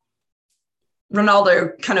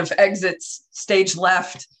 Ronaldo kind of exits stage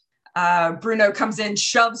left. Bruno comes in,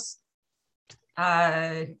 shoves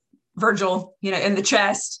Virgil, in the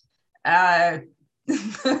chest.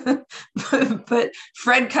 But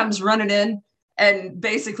Fred comes running in and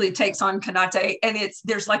basically takes on Konate, and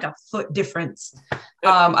there's like a foot difference.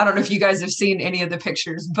 I don't know if you guys have seen any of the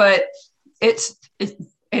pictures, but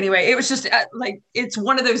anyway, it was just it's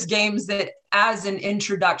one of those games that as an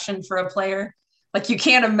introduction for a player, like you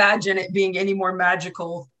can't imagine it being any more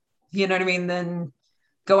magical, you know what I mean, than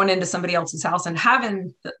going into somebody else's house and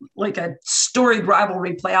having like a storied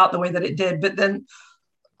rivalry play out the way that it did. But then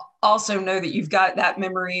also know that you've got that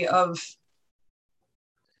memory of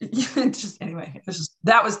anyway, it was just,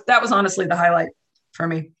 that was honestly the highlight for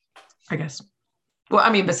me, I guess. Well, I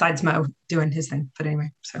mean, besides Mo doing his thing, but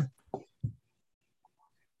anyway, so.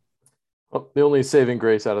 Well, the only saving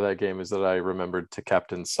grace out of that game is that I remembered to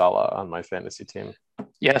captain Salah on my fantasy team.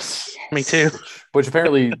 Yes, me too. Which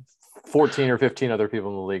apparently 14 or 15 other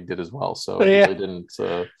people in the league did as well. So it really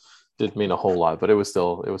didn't mean a whole lot, but it was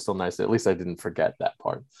still nice. At least I didn't forget that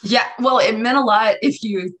part. Yeah, well, it meant a lot if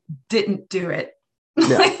you didn't do it.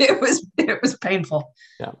 Yeah. it was painful.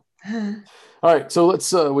 Yeah. All right, so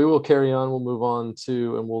let's we will carry on. We'll move on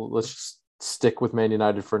to, and let's just stick with Man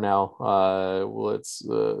United for now.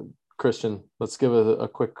 Christian, let's give a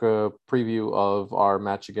quick preview of our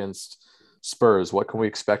match against Spurs. What can we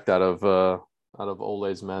expect out of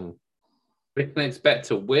Ole's men? We can expect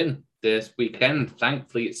to win this weekend.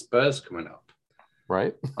 Thankfully, it's Spurs coming up.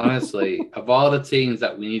 Right. Honestly, of all the teams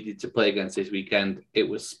that we needed to play against this weekend, it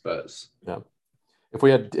was Spurs. Yeah. If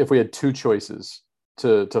we had two choices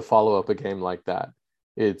to follow up a game like that,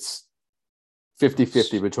 it's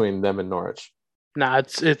 50-50 between them and Norwich. No,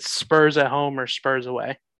 it's Spurs at home or Spurs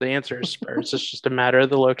away. The answer is Spurs. It's just a matter of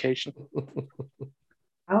the location.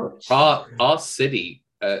 Ouch. Our city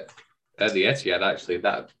at the Etihad, actually,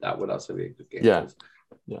 that would also be a good game. Yeah.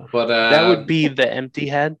 But that would be the empty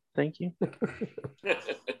head. Thank you.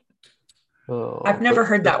 I've never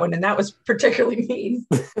heard that one, and that was particularly mean.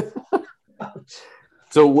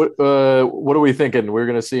 So what are we thinking? We're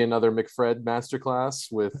going to see another McFred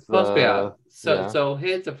masterclass with. So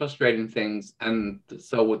here's the frustrating things, and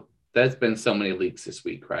so there's been so many leaks this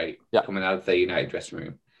week, right? Yeah. Coming out of the United dressing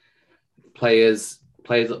room, players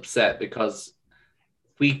upset because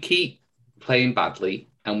we keep playing badly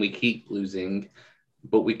and we keep losing,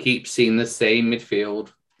 but we keep seeing the same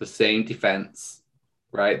midfield, the same defense,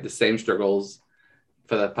 right? The same struggles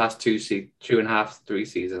for the past 2.5, 3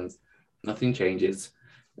 seasons. Nothing changes.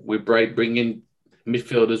 We bring in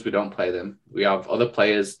midfielders, we don't play them. We have other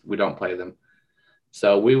players, we don't play them.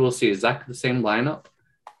 So we will see exactly the same lineup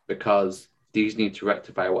because these need to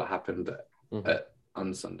rectify what happened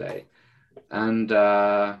on Sunday. And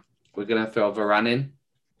we're going to throw Varane in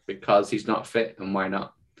because he's not fit, and why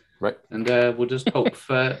not? Right. And we'll just hope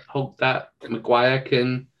that Maguire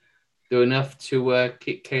can do enough to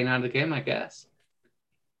kick Kane out of the game, I guess.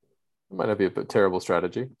 It might not be a terrible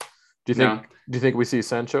strategy. Do you think we see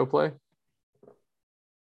Sancho play?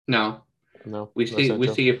 No. We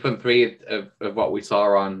see a front three of what we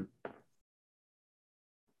saw on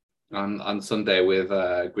Sunday with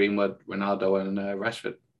Greenwood, Ronaldo, and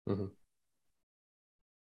Rashford. Mm-hmm.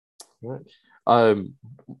 Right.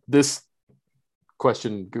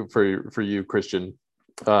 question for you, Christian.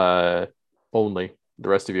 Only the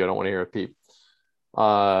rest of you, I don't want to hear a peep.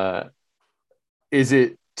 Is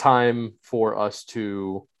it time for us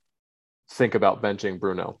to think about benching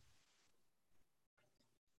Bruno?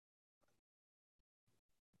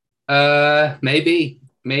 Maybe.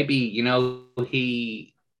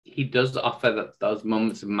 He does offer those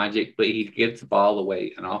moments of magic, but he gives the ball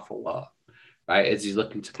away an awful lot, right? As he's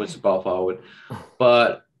looking to push the ball forward.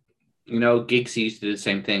 But Giggs used to do the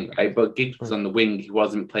same thing, right? But Giggs was on the wing; he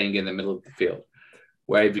wasn't playing in the middle of the field.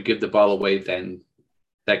 Where if you give the ball away, then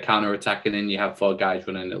they're counter-attacking, and you have 4 guys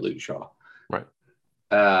running a Luke Shaw. Right.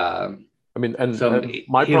 I mean,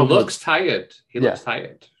 my he looks tired. He looks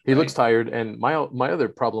tired. He looks tired, and my other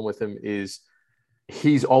problem with him is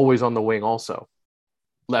he's always on the wing, also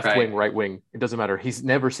left wing, right wing. It doesn't matter. He's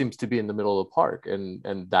never seems to be in the middle of the park,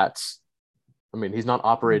 and that's. I mean, he's not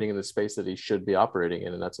operating in the space that he should be operating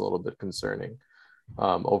in, and that's a little bit concerning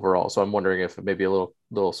overall. So I'm wondering if maybe a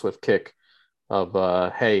little swift kick of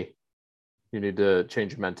hey, you need to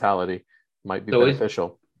change your mentality might be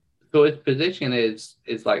beneficial. So his position is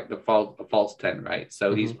like a false 10, right?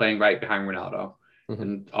 So he's playing right behind Ronaldo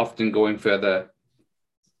and often going further,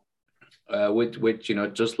 which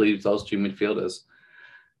just leaves those 2 midfielders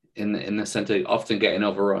in the center, often getting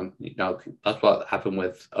overrun. That's what happened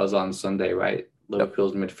with us on Sunday, right?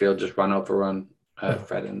 Liverpool's midfield just ran overrun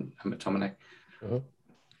Fred and McTominay.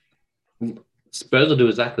 Spurs will do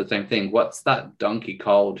exactly the same thing. What's that donkey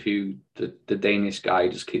called who the Danish guy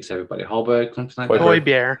just kicks everybody? Holberg, something like that?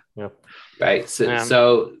 Højbjerg. Yeah. Right.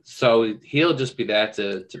 So he'll just be there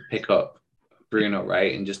to pick up Bruno,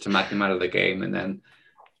 right? And just to make him out of the game. And then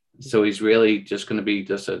so he's really just going to be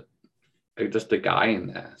just a guy in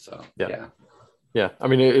there. So yeah. I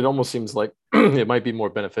mean, it almost seems like it might be more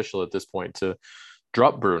beneficial at this point to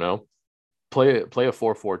drop Bruno, play a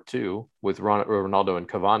 4-4-2 with Ronaldo and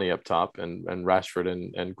Cavani up top, and Rashford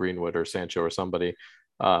and Greenwood or Sancho or somebody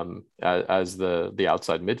as the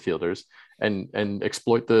outside midfielders, and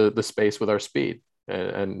exploit the space with our speed,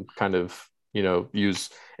 and kind of use,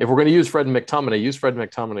 if we're going to use Fred and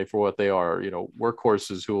McTominay for what they are,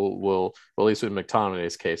 workhorses who will at least in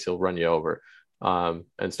McTominay's case, he'll run you over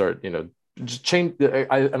and start just change.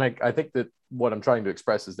 I think that what I'm trying to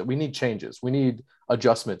express is that we need changes. We need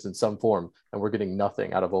adjustments in some form, and we're getting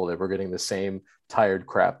nothing out of Ole. We're getting the same tired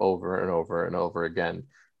crap over and over and over again,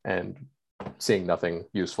 and seeing nothing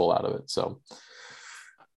useful out of it. So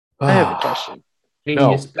I have a question.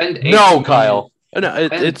 No, Kyle. No,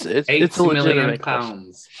 it's a legitimate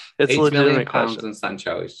pounds. It's a legitimate question. And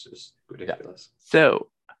Sancho is just ridiculous. Yeah. So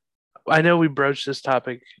I know we broached this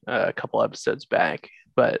topic a couple episodes back,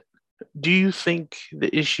 but do you think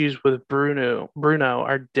the issues with Bruno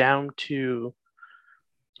are down to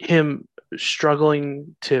him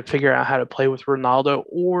struggling to figure out how to play with Ronaldo,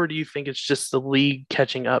 or do you think it's just the league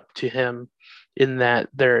catching up to him in that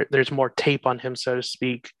there's more tape on him, so to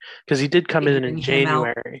speak? Because he did come in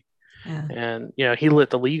January, and he lit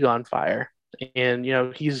the league on fire, and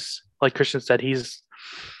he's, like Christian said, he's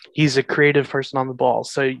a creative person on the ball.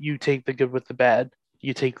 So you take the good with the bad,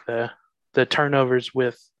 you take the turnovers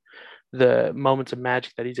with the moments of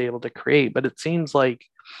magic that he's able to create. But it seems like,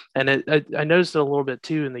 and I noticed it a little bit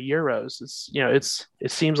too in the Euros,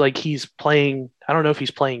 it seems like he's playing, I don't know if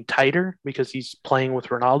he's playing tighter because he's playing with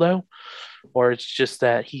Ronaldo, or it's just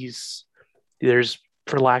that there's,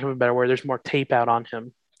 for lack of a better word, there's more tape out on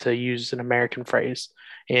him, to use an American phrase,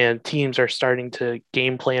 and teams are starting to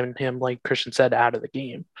game plan him, like Christian said, out of the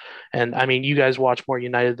game. And I mean, you guys watch more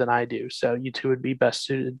United than I do, so you two would be best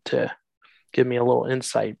suited to give me a little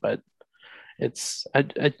insight, but it's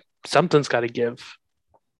something's got to give.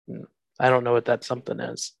 I don't know what that something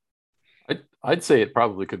is. I'd say it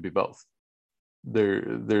probably could be both.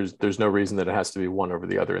 There's no reason that it has to be one over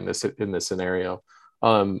the other in this scenario.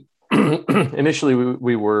 Initially,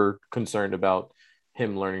 we were concerned about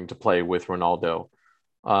him learning to play with Ronaldo.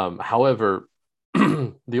 However,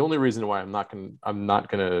 the only reason why I'm not going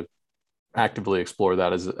to actively explore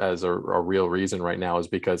that as a real reason right now is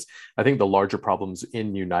because I think the larger problems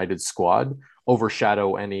in United's squad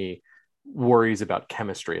overshadow any worries about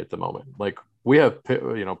chemistry at the moment. Like, we have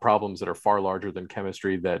problems that are far larger than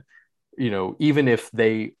chemistry, that even if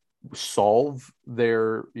they solve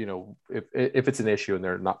their if it's an issue and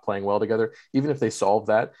they're not playing well together, even if they solve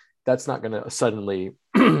that, that's not going to suddenly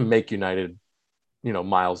make United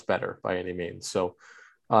miles better by any means. So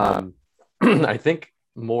I think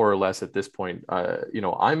more or less at this point,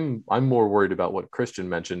 I'm more worried about what Christian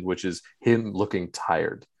mentioned, which is him looking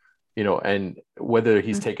tired, and whether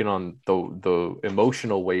he's taken on the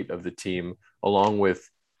emotional weight of the team, along with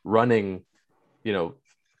running,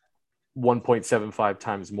 1.75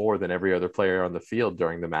 times more than every other player on the field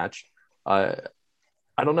during the match. I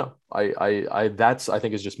don't know. That's I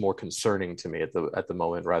think is just more concerning to me at the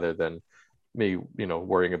moment rather than me,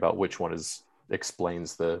 worrying about which one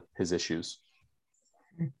explains his issues.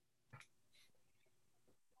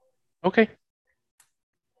 Okay.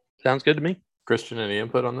 Sounds good to me. Christian, any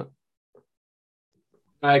input on that?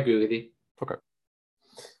 I agree with you. Okay.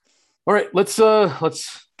 All right, let's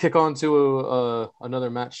kick on to another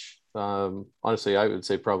match. Honestly, I would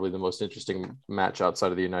say probably the most interesting match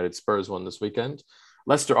outside of the United Spurs one this weekend.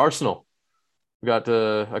 Leicester Arsenal. We got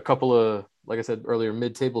a couple of, like I said earlier,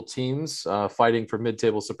 mid-table teams fighting for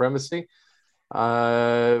mid-table supremacy.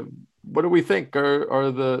 What do we think?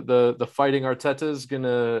 Are the fighting Artetas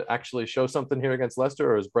gonna actually show something here against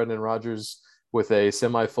Leicester, or is Brendan Rodgers with a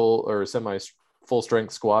semi-full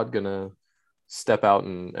strength squad gonna step out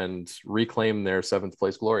and reclaim their 7th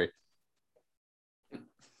place glory?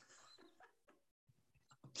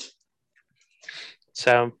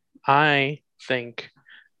 So I think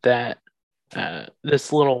that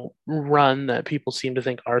this little run that people seem to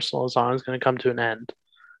think Arsenal is on is going to come to an end.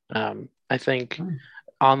 I think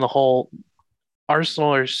on the whole,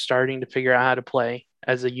 Arsenal are starting to figure out how to play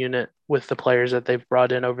as a unit with the players that they've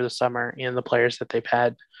brought in over the summer and the players that they've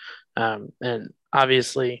had. And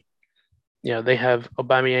obviously, they have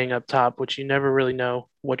Aubameyang up top, which you never really know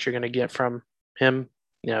what you're going to get from him.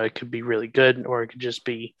 It could be really good, or it could just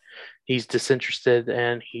be he's disinterested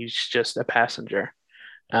and he's just a passenger.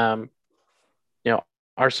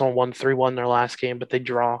 Arsenal won 3-1 their last game, but they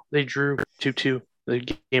drew 2-2 the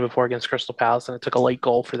game before against Crystal Palace, and it took a late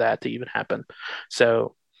goal for that to even happen.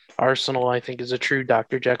 So Arsenal, I think, is a true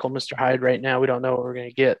Dr. Jekyll, Mr. Hyde right now. We don't know what we're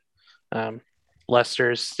going to get.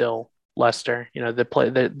 Leicester is still Leicester.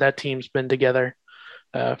 That team's been together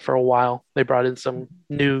for a while. They brought in some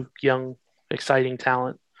new, young, exciting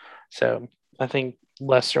talent. So I think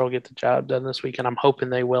Leicester will get the job done this week, and I'm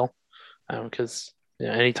hoping they will, because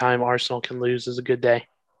anytime Arsenal can lose is a good day.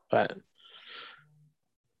 But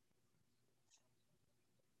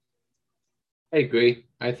I agree.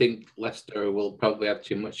 I think Leicester will probably have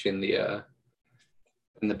too much in the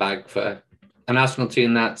bag for an Arsenal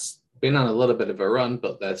team that's been on a little bit of a run,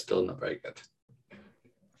 but they're still not very good.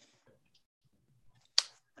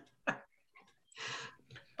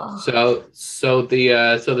 So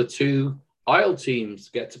the two Isle teams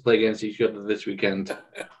get to play against each other this weekend.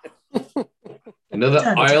 Another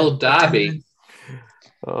Isle derby.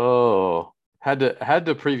 Oh, had to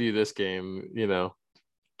preview this game.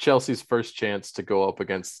 Chelsea's first chance to go up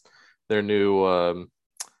against their new, I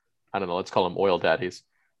don't know, let's call them oil daddies.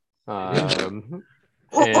 And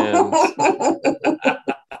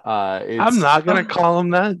I'm not going to call them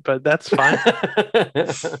that, but that's fine.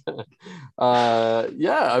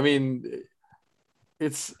 Yeah, I mean,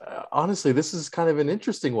 it's honestly, this is kind of an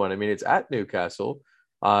interesting one. I mean, it's at Newcastle.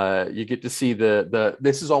 You get to see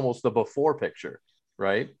this is almost the before picture,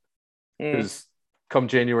 right? Because come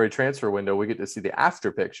January transfer window, we get to see the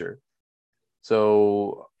after picture.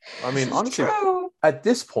 So, I mean, honestly, at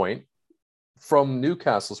this point, from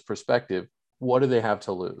Newcastle's perspective, what do they have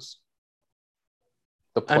to lose?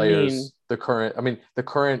 The players, the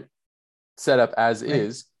current setup as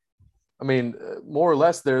is. I mean, more or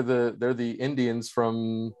less, they're the Indians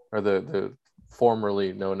from, or the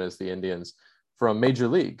formerly known as the Indians from Major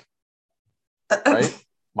League, right?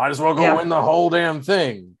 Might as well go win the whole damn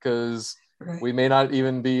thing, because we may not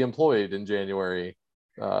even be employed in January,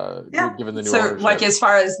 given the new ownership. Like, as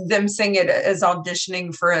far as them seeing it as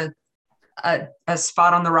auditioning for a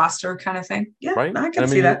spot on the roster kind of thing. Yeah, right. I can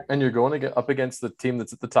see that. And you're going to get up against the team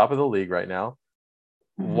that's at the top of the league right now.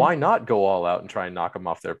 Mm-hmm. Why not go all out and try and knock them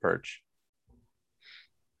off their perch?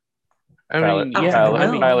 Tyler,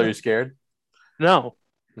 are you scared? No.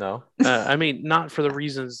 I mean, not for the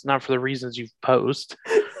reasons you've posed.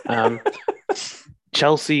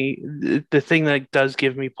 Chelsea, the thing that does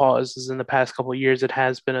give me pause is in the past couple of years, it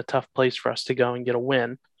has been a tough place for us to go and get a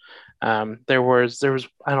win. There was,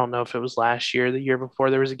 I don't know if it was last year, the year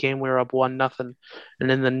before, there was a game we were up 1-0,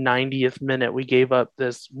 and in the 90th minute we gave up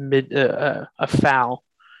this a foul,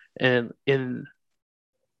 and in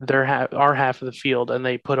our half of the field, and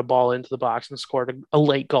they put a ball into the box and scored a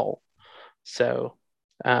late goal. So,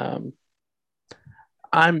 I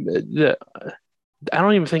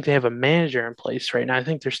don't even think they have a manager in place right now. I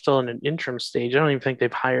think they're still in an interim stage. I don't even think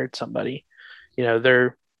they've hired somebody.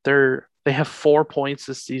 They have 4 points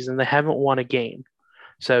this season. They haven't won a game.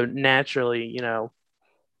 So naturally,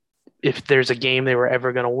 if there's a game they were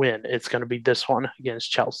ever going to win, it's going to be this one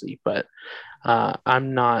against Chelsea. But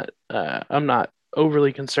I'm not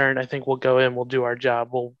overly concerned. I think we'll go in, we'll do our job,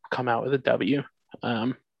 we'll come out with a W.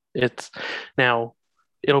 It's now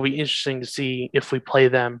it'll be interesting to see if we play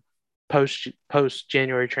them post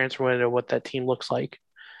January transfer window, what that team looks like.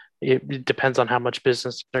 It depends on how much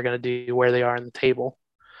business they're going to do, where they are in the table.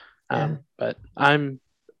 But I'm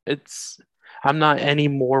not any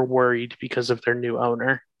more worried because of their new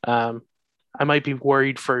owner. I might be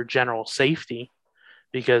worried for general safety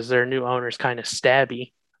because their new owner is kind of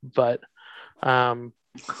stabby, but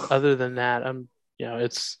other than that,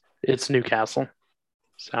 it's Newcastle.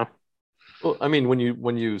 So, well, I mean, when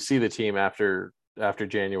you see the team after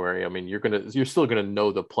January, I mean, you're still gonna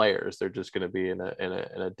know the players. They're just gonna be in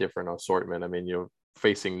a different assortment. I mean, you're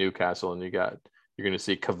facing Newcastle, and you're gonna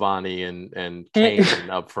see Cavani and Kane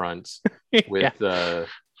up front with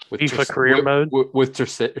FIFA career mode with Ter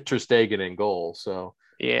Stegen in goal. So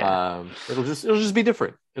yeah, it'll just be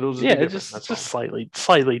different. It'll just be different. just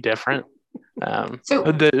slightly different. So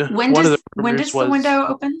when does the window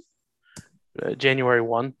open? January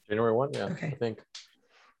 1. January 1, yeah. Okay. I think. Is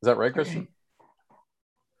that right, Christian?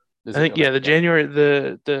 Okay. I think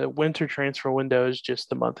the winter transfer window is just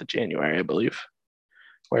the month of January, I believe.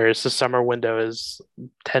 Whereas the summer window is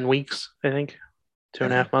 10 weeks, I think.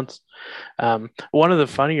 2.5 months. One of the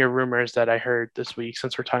funnier rumors that I heard this week,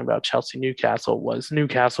 since we're talking about Chelsea Newcastle, was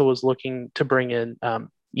Newcastle was looking to bring in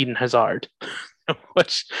Eden Hazard,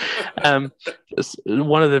 which one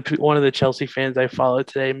of the Chelsea fans I followed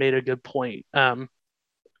today made a good point.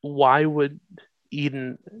 Why would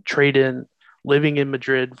Eden trade in living in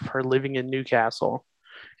Madrid for living in Newcastle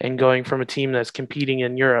and going from a team that's competing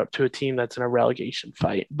in Europe to a team that's in a relegation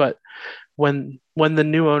fight? But when the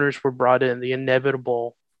new owners were brought in, the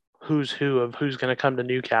inevitable who's who of who's going to come to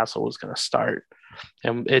Newcastle was going to start.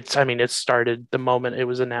 And it started the moment it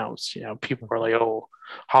was announced. People were like, oh,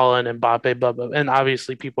 Haaland, Mbappe, blah, blah. And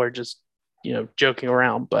obviously people are just, joking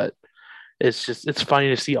around, but it's funny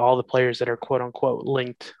to see all the players that are quote unquote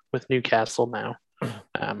linked with Newcastle now.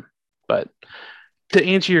 But to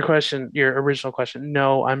answer your original question,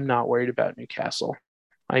 no, I'm not worried about Newcastle.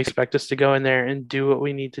 I expect us to go in there and do what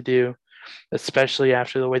we need to do, especially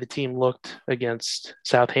after the way the team looked against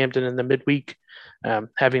Southampton in the midweek.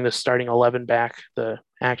 Having the starting 11 back, the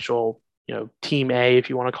actual, team A, if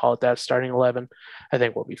you want to call it that, starting 11, I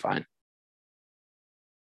think we'll be fine.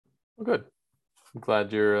 Well, good. I'm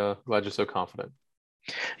glad you're so confident.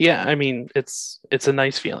 Yeah, I mean, it's a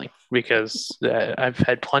nice feeling because I've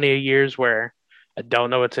had plenty of years where I don't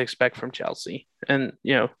know what to expect from Chelsea. And,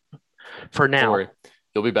 for now. Don't worry.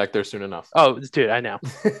 You'll be back there soon enough. Oh, dude, I know.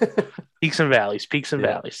 Peaks and valleys.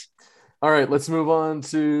 Valleys. All right, let's move on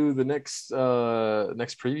to the next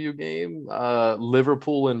preview game,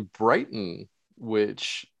 Liverpool and Brighton,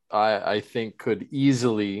 which I think could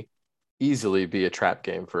easily be a trap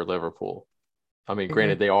game for Liverpool. I mean,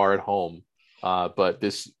 granted, they are at home, but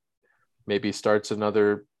this maybe starts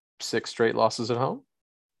another 6 straight losses at home.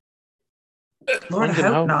 Lord, I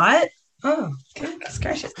hope not. Oh, goodness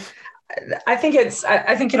gracious. I think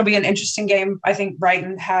it'll be an interesting game. I think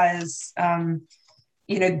Brighton has,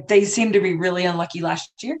 they seem to be really unlucky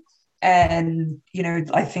last year. And,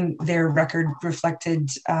 I think their record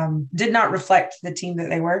did not reflect the team that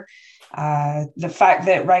they were. The fact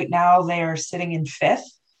that right now they are sitting in 5th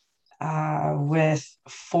with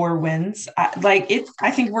 4 wins, I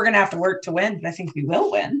think we're going to have to work to win, but I think we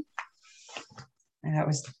will win. And that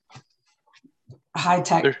was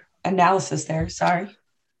high-tech analysis there. Sorry.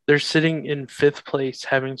 They're sitting in 5th place,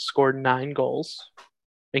 having scored 9 goals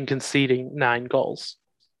and conceding 9 goals.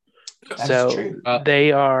 That's true.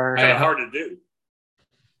 They are hard to do.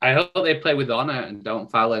 I hope they play with honor and don't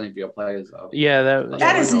foul any of your players, though. Yeah,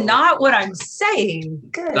 that is not what I'm saying.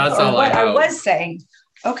 Good. That's all I was saying.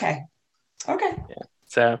 Okay. Yeah.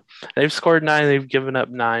 So they've scored 9. They've given up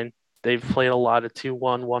 9. They've played a lot of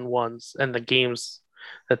 2-1, 1-1s, and the games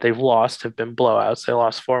that they've lost have been blowouts. They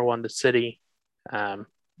lost 4-1 to City.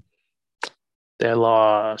 They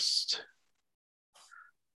lost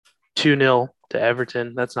 2-0 to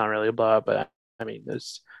Everton. That's not really a blowout, but I mean,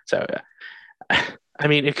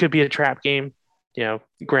 it could be a trap game.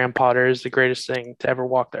 Graham Potter is the greatest thing to ever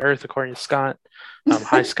walk the earth, according to Scott.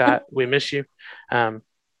 Hi, Scott. We miss you.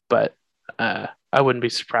 But I wouldn't be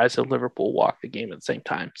surprised if Liverpool walk the game at the same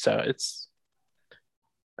time. So it's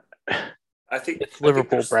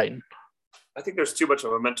Liverpool, Brighton. I think there's too much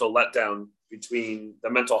of a mental letdown between the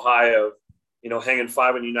mental high of, hanging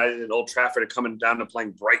 5 on United and Old Trafford and coming down to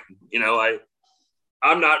playing Brighton.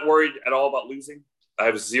 I'm not worried at all about losing. I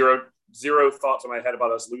have zero thoughts in my head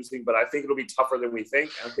about us losing, but I think it'll be tougher than we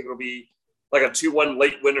think. I think it'll be like a 2-1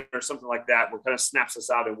 late winner or something like that, where kind of snaps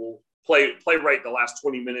us out and we'll play right the last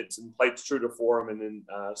 20 minutes and play true to form and then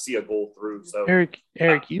see a goal through. So Eric,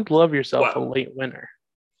 you love yourself a late winner.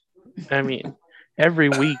 I mean, every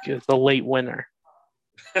week is a late winner.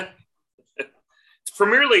 It's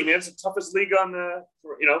Premier League, man. It's the toughest league on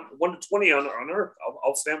 1 to 20 on earth.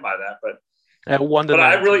 I'll stand by that. But at 1 to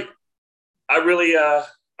 9. I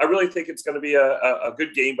really think it's going to be a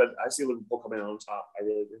good game. But I see Liverpool coming out on top. I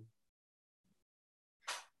really do.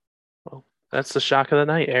 Well, that's the shock of the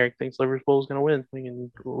night. Eric thinks Liverpool is going to win. We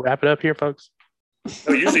can wrap it up here, folks.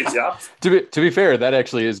 No, usually it's the opposite. To be fair, that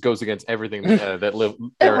actually goes against everything that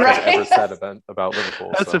Eric has ever said about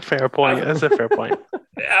Liverpool. That's a fair point.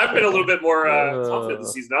 Yeah, I've been a little bit more confident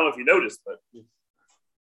this season. I don't know if you noticed, but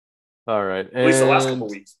all right. At least the last couple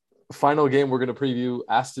of weeks. Final game we're going to preview: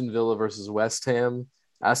 Aston Villa versus West Ham.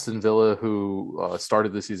 Aston Villa, who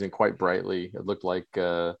started the season quite brightly. It looked like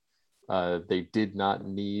they did not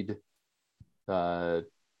need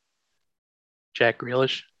Jack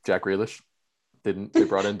Grealish. They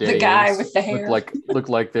brought in Danny the guy Ings. with the hair. Looked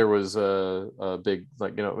like there was a big,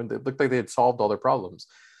 it looked like they had solved all their problems.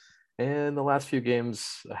 And the last few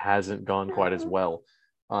games hasn't gone quite as well.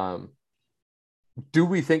 Do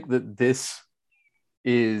we think that this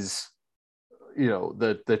is,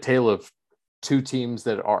 the tale of two teams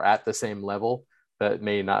that are at the same level that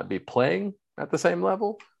may not be playing at the same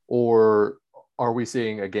level? Or are we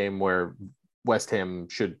seeing a game where West Ham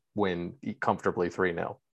should win comfortably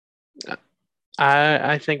 3-0?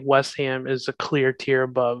 I think West Ham is a clear tier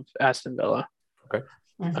above Aston Villa. Okay.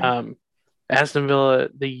 Mm-hmm. Aston Villa,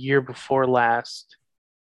 the year before last,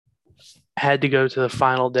 had to go to the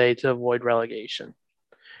final day to avoid relegation.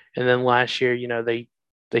 And then last year,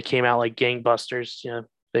 they came out like gangbusters.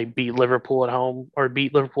 They beat Liverpool at home, or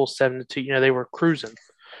beat Liverpool 7-2. They were cruising.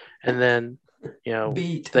 And then,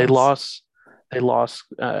 they lost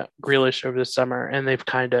Grealish over the summer, and they've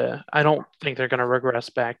I don't think they're going to regress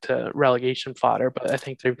back to relegation fodder, but I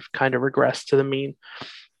think they've kind of regressed to the mean.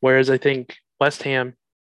 Whereas I think West Ham,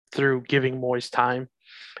 through giving Moyes time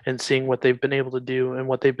and seeing what they've been able to do and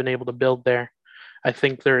what they've been able to build there, I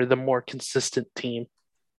think they're the more consistent team.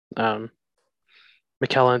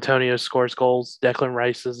 Mikel Antonio scores goals. Declan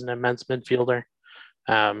Rice is an immense midfielder.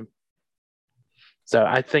 So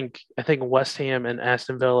I think West Ham and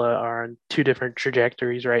Aston Villa are on two different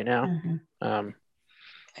trajectories right now. Mm-hmm.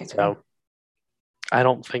 So I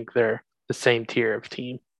don't think they're the same tier of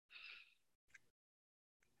team.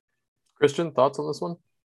 Christian, thoughts on this one?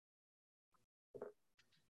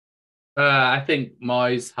 I think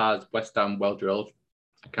Moyes has West Ham well drilled.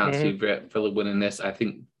 I can't see Villa winning this. I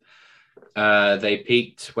think they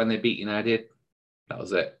peaked when they beat United. That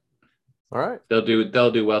was it. All right.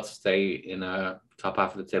 They'll do well to stay in top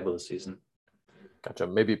half of the table this season. Gotcha.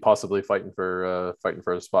 Maybe possibly fighting for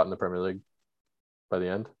a spot in the Premier League by the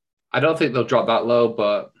end. I don't think they'll drop that low,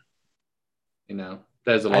 but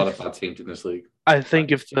there's a lot of bad teams in this league. I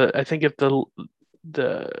think if the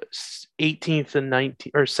 18th and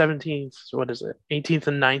 19th or 17th, what is it? 18th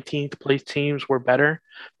and 19th place teams were better,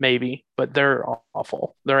 maybe, but they're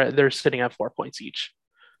awful. They're sitting at 4 points each.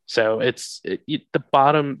 So the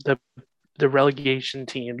bottom, the relegation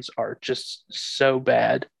teams are just so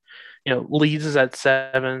bad. Leeds is at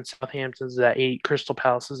 7, Southampton's at 8, Crystal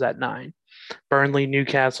Palace is at 9, Burnley,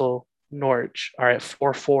 Newcastle, Norwich are at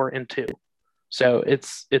 4, 4, and 2. So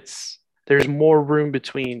there's more room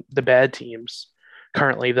between the bad teams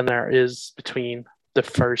currently than there is between the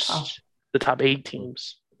top 8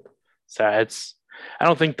 teams. So I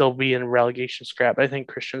don't think they'll be in relegation scrap. I think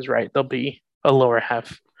Christian's right. They'll be a lower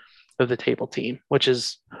half of the table team, which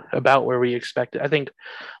is about where we expected. I think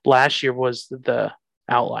last year was the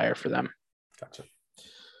outlier for them. Gotcha.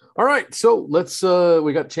 All right. So let's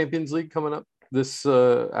we got Champions League coming up this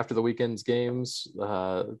after the weekend's games.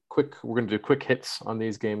 We're going to do quick hits on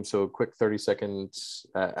these games. So a quick 30 seconds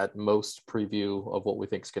at most preview of what we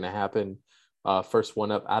think is going to happen. First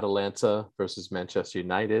one up, Atalanta versus Manchester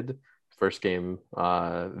United. First game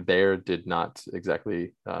there did not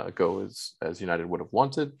exactly go as United would have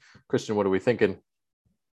wanted. Christian, what are we thinking?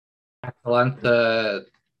 Atalanta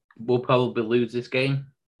will probably lose this game.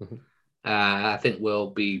 Mm-hmm. I think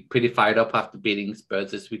we'll be pretty fired up after beating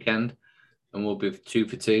Spurs this weekend, and we'll be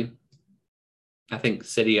 2-2. I think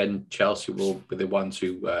City and Chelsea will be the ones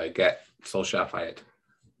who get Solskjaer fired.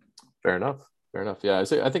 Fair enough. Yeah,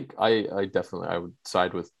 I think I would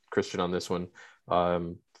side with Christian on this one.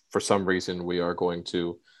 For some reason, we are going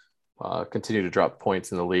to continue to drop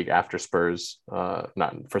points in the league after Spurs.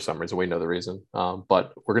 Not for some reason, we know the reason.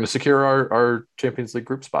 But we're going to secure our Champions League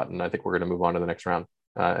group spot, and I think we're going to move on to the next round.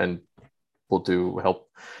 And we'll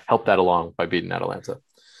help that along by beating Atalanta.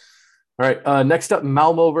 All right. Next up,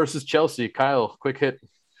 Malmo versus Chelsea. Kyle, quick hit.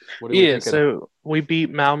 What are we thinking? So we beat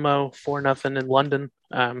Malmo 4-0 in London.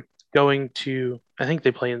 going to, I think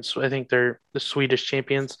they play I think they're the Swedish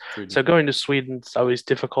champions. So going to Sweden is always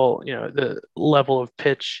difficult. The level of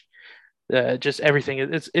pitch, just everything.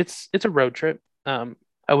 It's a road trip.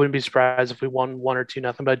 I wouldn't be surprised if we won 1 or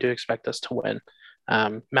 2-0, but I do expect us to win.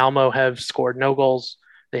 Malmo have scored no goals.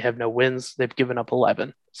 They have no wins. They've given up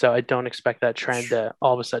 11. So I don't expect that trend to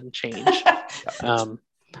all of a sudden change.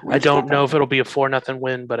 I don't know if it'll be a 4-0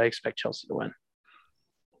 win, but I expect Chelsea to win.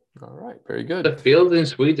 All right, very good. The fields in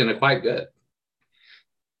Sweden are quite good.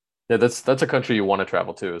 Yeah, that's a country you want to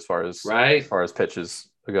travel to as far as pitches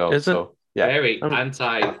go. Very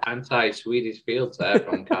anti-Swedish fields there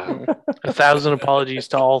from Kyle. 1,000 apologies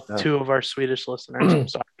to all 2 of our Swedish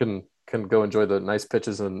listeners. Can go enjoy the nice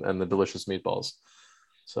pitches and the delicious meatballs.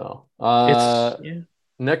 So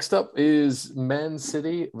next up is Man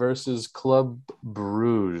City versus Club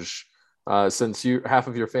Bruges. Since half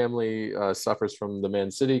of your family suffers from the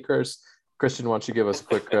Man City curse, Christian, why don't you give us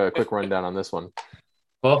a quick rundown on this one?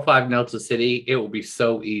 4-5-0 to City. It will be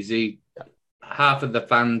so easy. Yeah. Half of the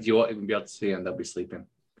fans you won't even be able to see, and they'll be sleeping.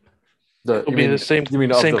 It'll be the same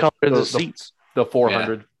color as the seats. The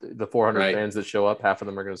 400 fans that show up, half of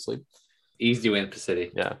them are going to sleep. Easy win for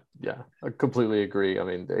City. Yeah, I completely agree. I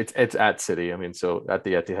mean, it's at City. I mean, so at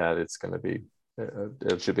the Etihad, it's going to be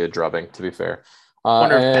it should be a drubbing. To be fair. I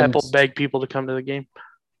wonder if Pep will beg people to come to the game.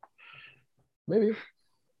 Maybe.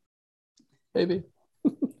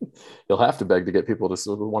 You'll have to beg to get people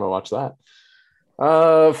to want to watch that.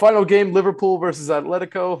 Final game, Liverpool versus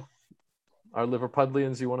Atletico. Our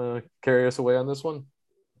Liverpudlians, you want to carry us away on this one?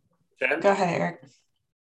 Jen? Go ahead, Eric.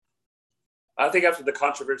 I think after the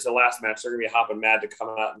controversy of the last match, they're going to be hopping mad to come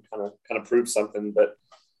out and kind of prove something. But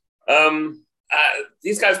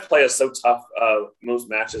these guys play us so tough most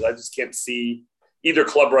matches. I just can't see either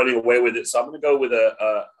club running away with it. So I'm going to go with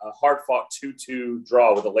a hard-fought 2-2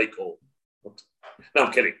 draw with a late goal. No,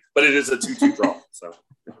 I'm kidding. But it is a 2-2 draw.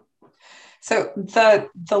 So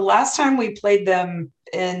the last time we played them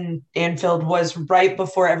in Anfield was right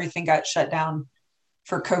before everything got shut down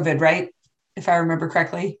for COVID, right? If I remember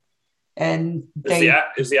correctly. And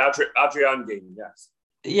it's the Adrian game, yes.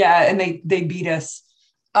 Yeah, and they beat us.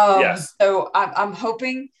 Yes. So I'm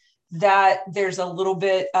hoping that there's a little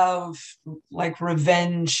bit of like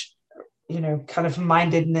revenge, kind of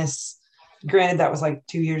mindedness. Granted, that was like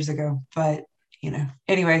 2 years ago, but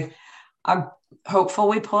anyway, I'm hopeful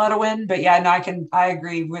we pull out a win. But yeah, no, I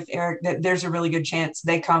agree with Eric that there's a really good chance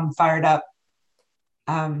they come fired up,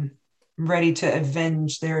 ready to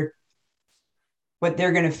avenge what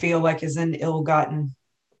they're going to feel like is an ill-gotten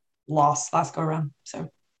loss last go around.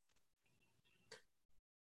 So,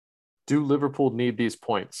 do Liverpool need these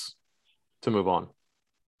points to move on?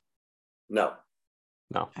 No.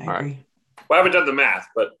 I agree. Right. Well, I haven't done the math,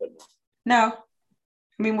 but no.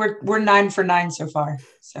 I mean, we're 9 for 9 so far.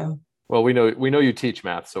 So. Well, we know you teach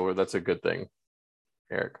math, so that's a good thing,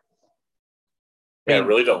 Eric. Yeah, I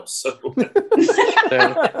really don't. So.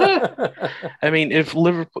 I mean, if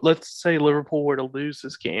let's say Liverpool were to lose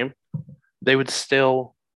this game, they'd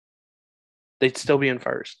still be in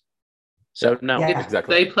first. So no,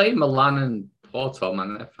 exactly. They play Milan and Porto,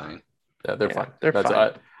 man. They're fine. Yeah, they're fine. They're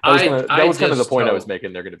fine. That was kind of the point I was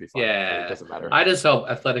making. They're going to be fine. Yeah, it doesn't matter. I just hope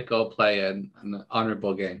Atletico play an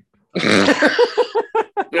honorable game.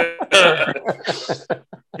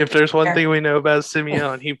 If there's one thing we know about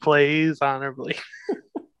Simeone, he plays honorably.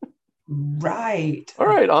 Right. All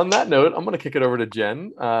right. On that note, I'm going to kick it over to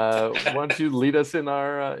Jen. Why don't you lead us in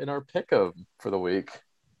our pick for the week?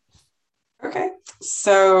 Okay.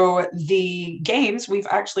 So the games, we've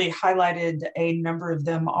actually highlighted a number of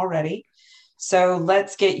them already. So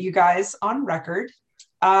let's get you guys on record.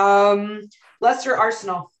 Leicester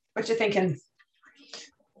Arsenal. What you thinking?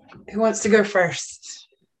 Who wants to go first?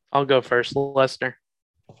 I'll go first. Leicester.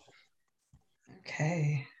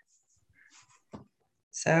 Okay.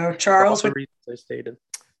 So Charles, for all the reasons I stated.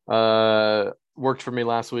 Worked for me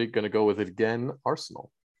last week. Going to go with it again.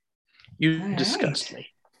 Arsenal. You disgust me.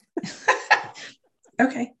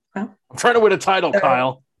 Okay. Well, I'm trying to win a title,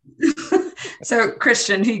 Kyle. So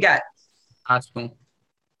Christian, who you got? Arsenal.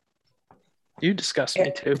 You disgust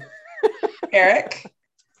me too. Eric.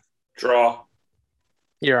 Draw.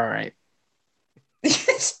 You're all right.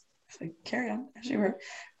 Carry on as you were.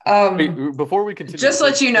 Wait, before we continue, just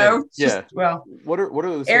let you know. Yeah. Well, what are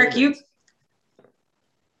the Eric? standings?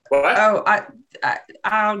 What? Oh,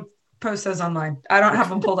 I'll post those online. I don't have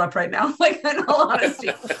them pulled up right now. Like in all honesty.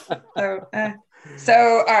 So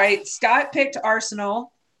all right. Scott picked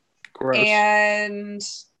Arsenal. Gross. And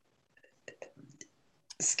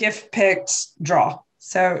Skiff picked draw.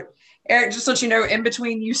 So Eric, just let you know, in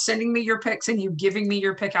between you sending me your picks and you giving me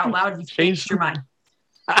your pick out loud, you changed your mind.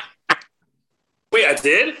 Wait, I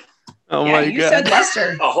did? Oh yeah, my you god! said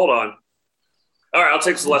Leicester. Oh, hold on. All right, I'll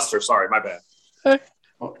take Leicester. Sorry, my bad.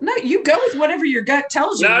 No, you go with whatever your gut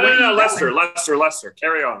tells you. No. Leicester.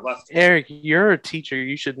 Carry on, Leicester. Eric, you're a teacher.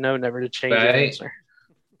 You should know never to change your answer.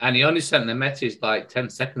 And he only sent the message like 10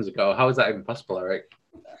 seconds ago. How is that even possible, Eric?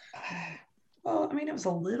 Well, I mean, it was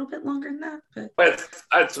a little bit longer than that, but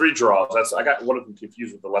I had 3 draws. I got one of them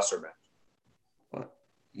confused with the Leicester match. well,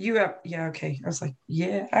 you have, yeah, okay. I was like,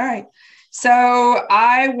 yeah, all right. So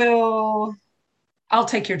I'll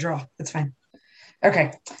take your draw. That's fine.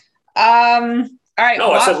 Okay. All right.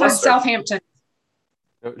 No, I said Watford, Leicester. Southampton.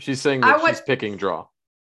 No, she's saying that she's picking draw.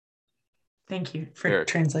 Thank you for Eric.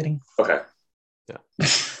 translating. Okay. Yeah.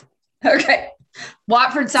 Okay.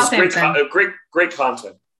 Watford, Southampton. Great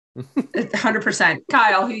content. 100%.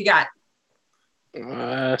 Kyle, who you got?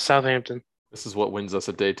 Southampton. This is what wins us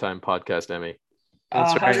a daytime podcast Emmy.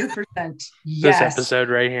 That's right. 100%. Yes. This episode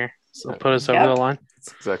right here. So put us over the line.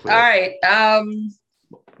 That's exactly All right. right.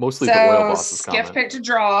 Mostly the oil boss's Skiff comment. picked a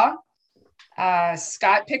draw.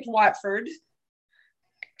 Scott picked Watford.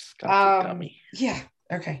 Scott's a dummy. Yeah.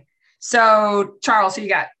 Okay. So Charles, who you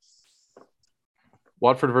got?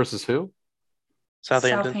 Watford versus who?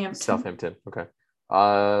 Southampton. Okay.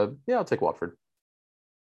 Yeah, I'll take Watford.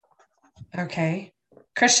 Okay.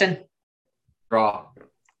 Christian. Draw.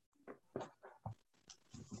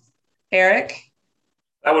 Eric.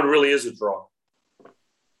 That one really is a draw.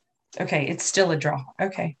 Okay, it's still a draw.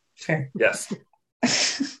 Okay, fair. Yes.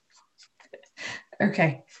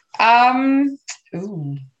 Okay. I'm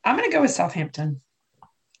gonna go with Southampton.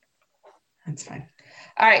 That's fine.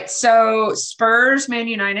 All right. So Spurs, Man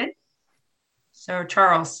United. So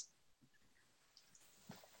Charles.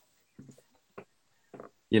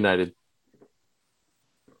 United.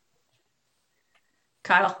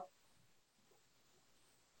 Kyle.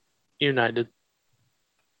 United.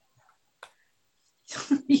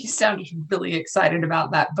 You sounded really excited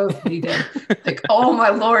about that. Both of you did. Like, oh my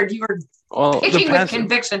Lord, you were picking with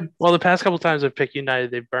conviction. Well, the past couple times I've picked United,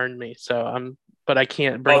 they burned me. So but I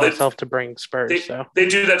can't bring myself to bring Spurs. They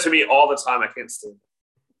do that to me all the time. I can't stand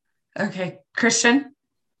it. Okay. Christian.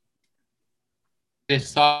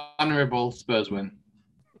 Dishonorable Spurs win.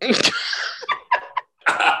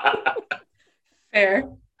 Fair.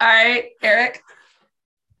 All right. Eric.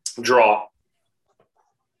 Draw.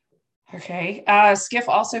 Okay. Skiff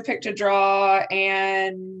also picked a draw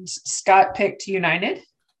and Scott picked United.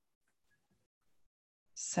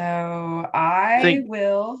 So I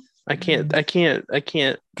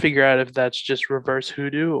can't figure out if that's just reverse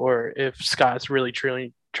hoodoo or if Scott's really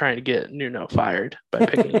truly trying to get Nuno fired by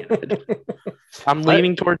picking United. I'm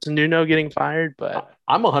leaning towards Nuno getting fired, but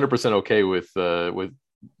I'm 100% okay with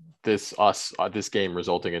this game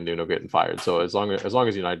resulting in Nuno getting fired. So as long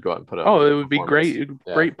as United go out and put up, it would be great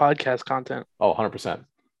podcast content. 100%.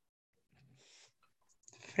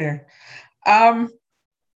 Fair.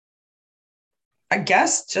 I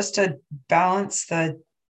guess just to balance the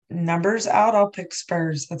numbers out, I'll pick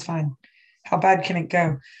Spurs. That's fine. How bad can it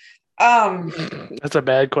go? That's a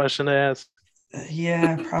bad question to ask.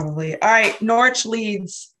 Yeah, probably. All right, Norwich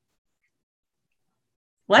Leeds.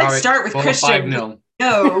 Let's start with Christian. No.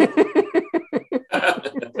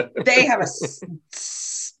 They have a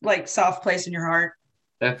soft place in your heart.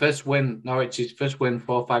 Their first win, Norwich's first win,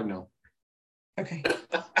 4-5-0. Okay.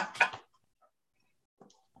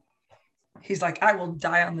 He's like, I will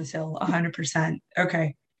die on this hill 100%.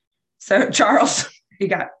 Okay. So, Charles, you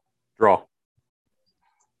got? Draw.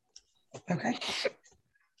 Okay.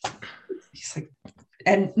 He's like,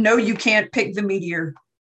 and no, you can't pick the Meteor.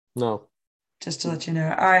 No. Just to let you know.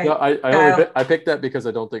 All right. No, I picked that because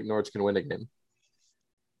I don't think Norwich can win a game.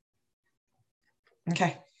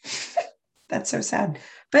 Okay. That's so sad.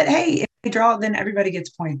 But hey, if they draw, then everybody gets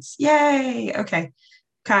points. Yay. Okay.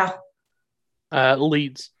 Kyle.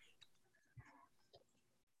 Leeds.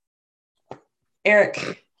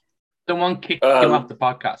 Eric. Someone kicked him off the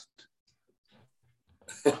podcast.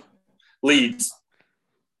 Leeds.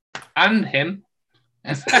 And him.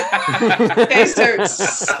 Okay, so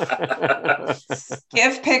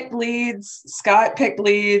Skiff picked Leeds. Scott picked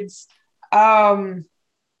Leeds.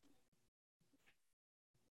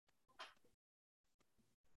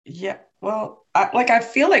 Yeah, well, I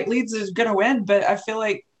feel like Leeds is going to win, but I feel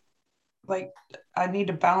like I need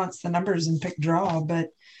to balance the numbers and pick draw, but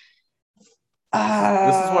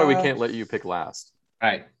this is why we can't let you pick last.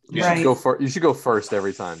 Right. You should go first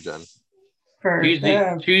every time, Jen. Choose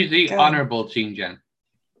the honorable team, Jen.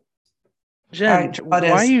 Jen, why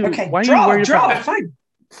are you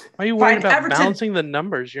worried about balancing the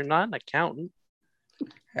numbers? You're not an accountant.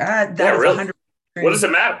 Really? What does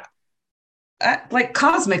it matter? like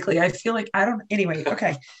cosmically, I feel like I don't. Anyway,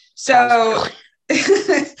 okay. So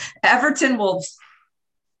Everton Wolves.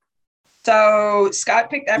 So Scott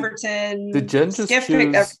picked Everton. Did Jen just Skip choose?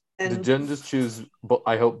 picked Everton. Did Jen just choose?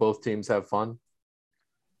 I hope both teams have fun.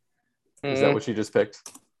 Is that what she just picked?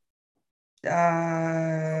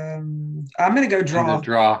 I'm gonna go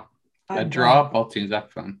draw. And a draw. Both teams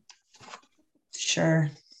have fun.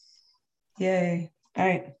 Sure. Yay. All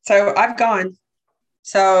right. So I've gone.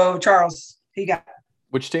 So Charles, who you got?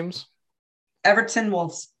 Which teams? Everton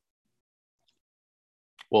Wolves.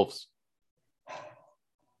 Wolves.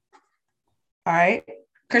 All right.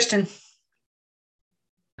 Christian.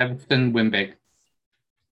 Everton win big.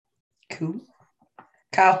 Cool.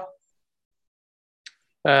 Kyle.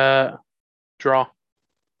 Draw.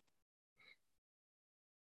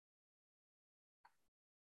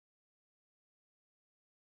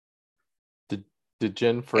 Did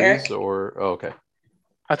Jen freeze Eric? or okay?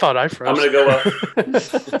 I thought I froze. I'm gonna go.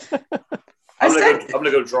 I'm said-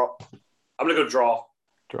 gonna go draw. I'm gonna go draw.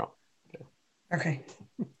 Draw. Okay.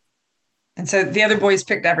 And so the other boys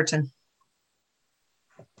picked Everton.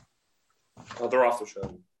 Oh, they're off the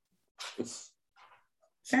show.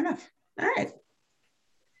 Fair enough. All right.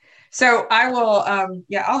 So I will,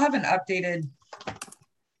 I'll have an updated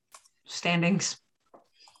standings.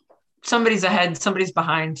 Somebody's ahead, somebody's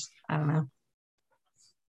behind. I don't know.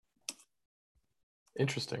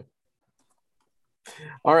 Interesting.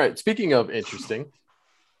 All right. Speaking of interesting,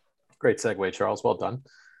 great segue, Charles. Well done.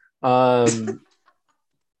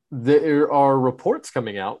 There are reports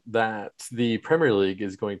coming out that the Premier League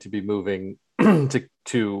is going to be moving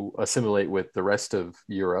to assimilate with the rest of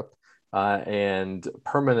Europe and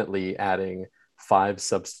permanently adding 5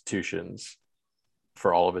 substitutions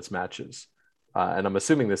for all of its matches. And I'm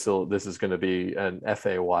assuming this is going to be an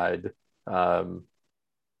FA-wide,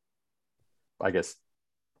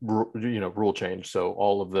 rule change. So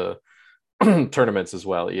all of the tournaments as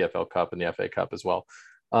well, EFL Cup and the FA Cup as well.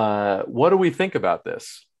 What do we think about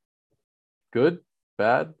this? Good,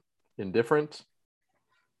 bad, indifferent?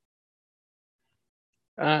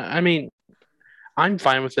 I mean, I'm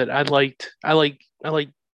fine with it. I like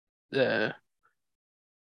the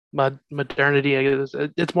modernity. I guess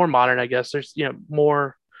it's more modern. I guess there's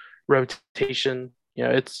more rotation.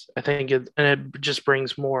 I think it just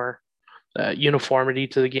brings more uniformity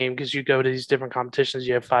to the game because you go to these different competitions.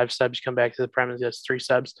 You have 5 subs. You come back to the Premier League, has 3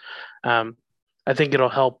 subs. I think it'll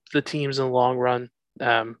help the teams in the long run.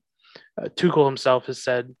 Tuchel himself has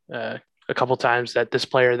said a couple times that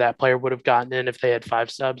that player would have gotten in if they had 5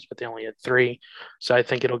 subs, but they only had 3. So I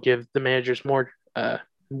think it'll give the managers more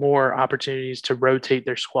opportunities to rotate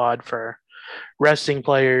their squad for resting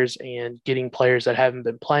players and getting players that haven't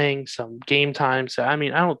been playing some game time. So I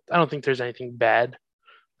mean, I don't think there's anything bad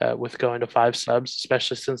with going to 5 subs,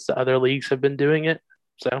 especially since the other leagues have been doing it.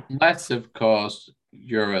 So unless, of course,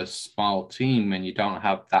 you're a small team and you don't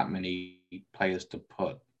have that many players to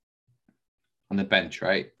put on the bench,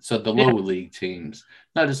 right? So the lower league teams,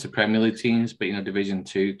 not just the Premier League teams, but Division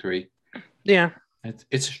 2, 3. Yeah, it's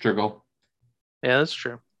a struggle. Yeah, that's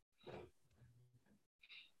true.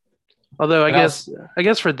 Although I guess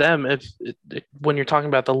for them, if when you're talking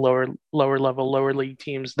about the lower level, lower league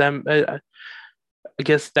teams, I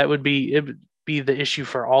guess that would be the issue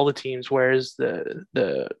for all the teams. Whereas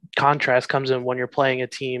the contrast comes in when you're playing a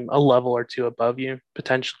team a level or 2 above you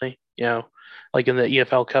potentially. Like in the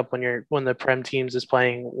EFL Cup when the Prem teams is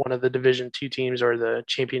playing one of the Division 2 teams or the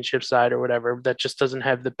Championship side or whatever that just doesn't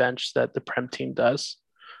have the bench that the Prem team does.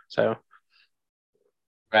 So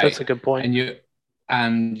that's a good point.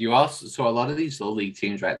 And you also, so a lot of these low league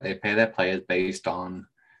teams, right, they pay their players based on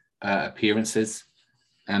appearances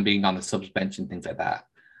and being on the subs bench and things like that.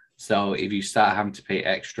 So if you start having to pay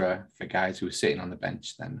extra for guys who are sitting on the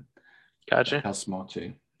bench, then gotcha. That's more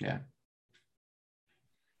too. Yeah.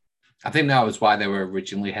 I think that was why they were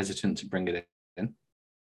originally hesitant to bring it in.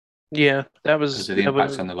 Yeah, that was because of the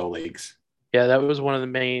impacts on the low leagues. Yeah, that was one of the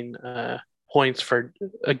main points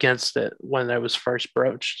against it when it was first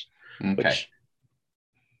broached. Okay.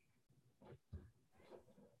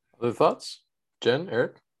 Other thoughts? Jen,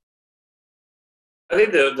 Eric? I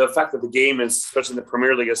think the fact that the game is, especially in the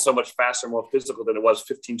Premier League, is so much faster, more physical than it was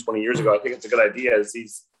 15, 20 years ago. I think it's a good idea.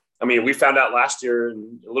 We found out last year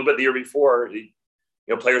and a little bit the year before,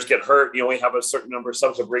 players get hurt. You only have a certain number of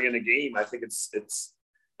subs to bring in a game. I think it's.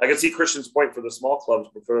 I can see Christian's point for the small clubs,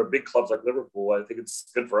 but for big clubs like Liverpool, I think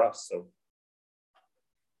it's good for us. So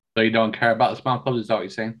you don't care about the small clubs? Is that what you're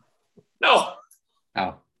saying? No.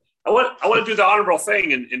 Oh. I want to do the honorable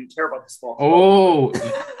thing and care about the small clubs.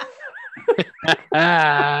 Oh.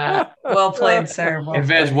 Well played, sir. Well If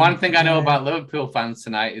there's played. one thing I know about Liverpool fans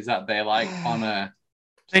tonight is that they like honor.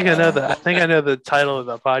 I think I know the title of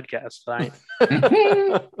the podcast tonight.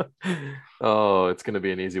 Oh, it's going to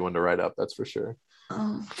be an easy one to write up. That's for sure.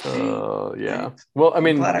 Yeah. Thanks. Well, I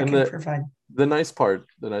mean, Glad I can provide. the nice part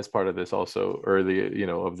of this also, or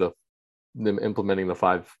of them implementing the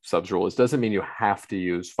 5 subs rule, is doesn't mean you have to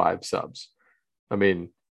use 5 subs. I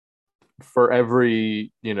mean, for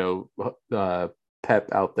every Pep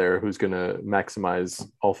out there who's going to maximize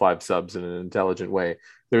all 5 subs in an intelligent way,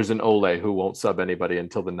 there's an Ole who won't sub anybody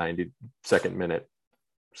until the 92nd minute.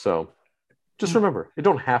 So just remember, you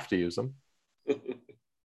don't have to use them.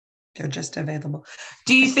 They're just available.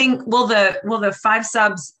 Do you think will the 5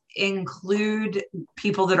 subs include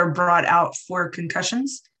people that are brought out for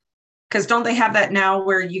concussions? Because don't they have that now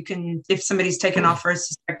where you can, if somebody's taken off for a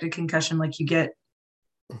suspected concussion, like you get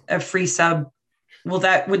a free sub? Would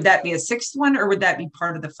that be a 6th one, or would that be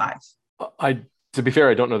part of the 5? To be fair,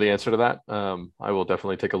 I don't know the answer to that. I will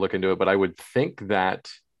definitely take a look into it, but I would think that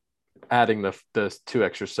adding the 2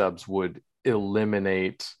 extra subs would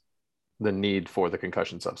eliminate the need for the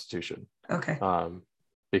concussion substitution. Okay.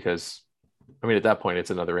 Because I mean, at that point,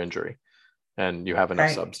 it's another injury, and you have enough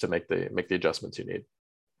Right. subs to make the adjustments you need.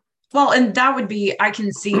 Well, and that would be, I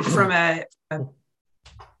can see from a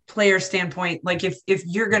player standpoint, like if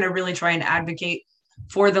you're going to really try and advocate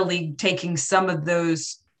for the league taking some of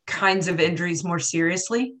those kinds of injuries more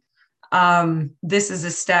seriously, this is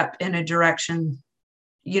a step in a direction,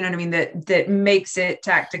 you know what I mean, that makes it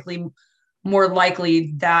tactically more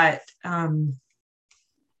likely that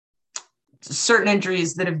certain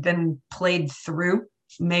injuries that have been played through,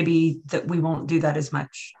 maybe that we won't do that as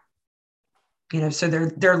much. So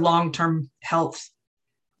their long-term health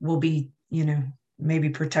will be, maybe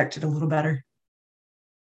protected a little better.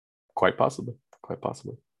 Quite possibly.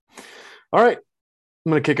 All right.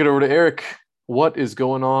 I'm going to kick it over to Eric. What is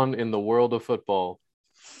going on in the world of football?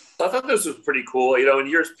 So I thought this was pretty cool. In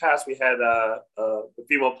years past, we had the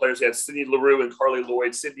female players. We had Sydney Leroux and Carly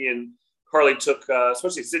Lloyd. Sydney and Carly took,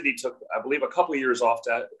 especially Sydney took, I believe, a couple of years off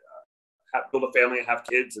to build a family and have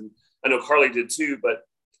kids. And I know Carly did too, but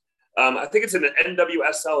I think it's in the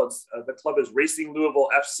NWSL. The club is Racing Louisville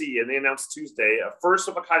FC, and they announced Tuesday a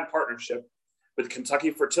first-of-a-kind partnership with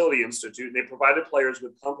Kentucky Fertility Institute. And they provided players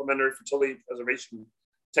with complementary fertility preservation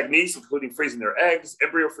techniques, including freezing their eggs,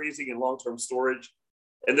 embryo freezing, and long-term storage.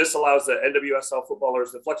 And this allows the NWSL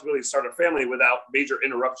footballers the flexibility to start a family without major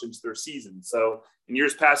interruptions to their season. So in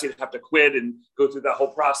years past, you'd have to quit and go through that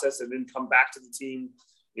whole process and then come back to the team,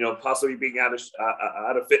 possibly being out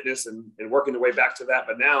of fitness and working their way back to that.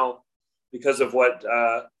 But now, because of what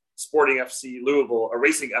Sporting FC Louisville or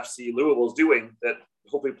Racing FC Louisville is doing, that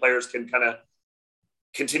hopefully players can kind of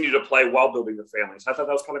continue to play while building their families. I thought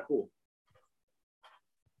that was kind of cool.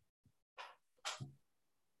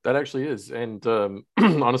 That actually is. And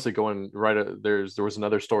honestly, going right, there was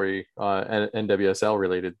another story, NWSL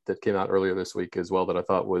related, that came out earlier this week as well that I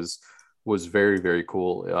thought was very, very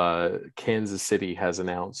cool. Kansas City has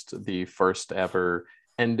announced the first ever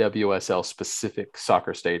NWSL specific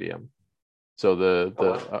soccer stadium.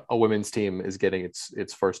 So a women's team is getting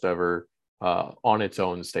its first ever on its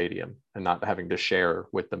own stadium and not having to share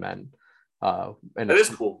with the men. And that is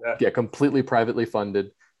cool. Yeah, completely privately funded.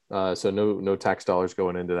 So no tax dollars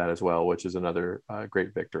going into that as well, which is another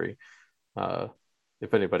great victory.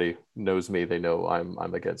 If anybody knows me, they know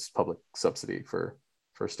I'm against public subsidy for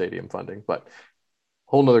stadium funding, but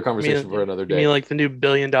whole nother conversation for another day. You mean like the new $1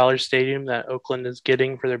 billion stadium that Oakland is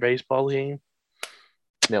getting for their baseball game?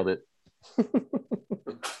 Nailed it.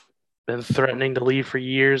 Been threatening to leave for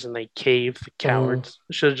years, and they caved. The cowards.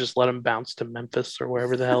 Should have just let them bounce to Memphis or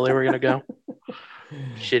wherever the hell they were going to go.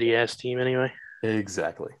 Shitty ass team anyway.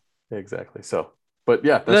 Exactly. So, but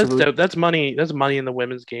yeah, that's money. That's money in the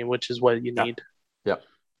women's game, which is what you need. Yeah.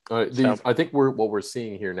 I think what we're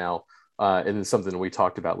seeing here now, and it's something we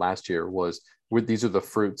talked about last year, was these are the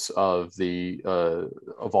fruits of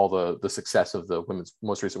of all the success of the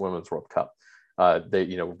most recent Women's World Cup.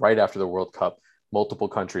 They, right after the World Cup, multiple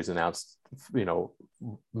countries announced,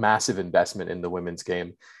 massive investment in the women's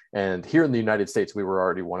game. And here in the United States, we were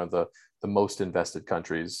already one of the most invested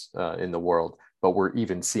countries in the world, but we're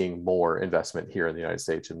even seeing more investment here in the United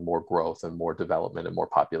States and more growth and more development and more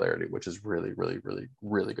popularity, which is really, really, really,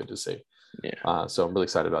 really good to see. Yeah. So I'm really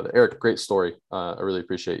excited about it. Eric, great story. I really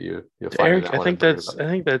appreciate you finding Eric, I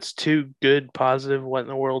think that's two good, positive, what in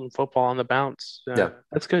the world in football on the bounce.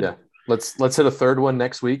 That's good. Yeah. Let's hit a third one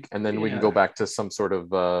next week, and then we can go back to some sort of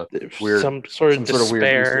weird, some sort of weird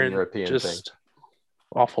Eastern and European thing.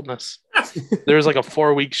 awfulness. There was like a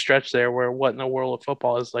 4-week stretch there where what in the world of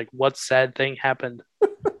football is like, what sad thing happened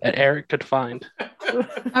that Eric could find?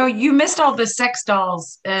 Oh, you missed all the sex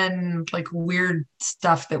dolls and like weird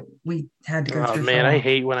stuff that we had to go Oh through. man, I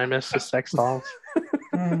hate when I miss the sex dolls.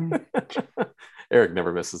 Eric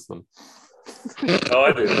never misses them. Oh,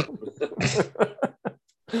 I do.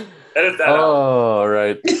 Edit that out. All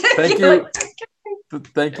right. Thank you.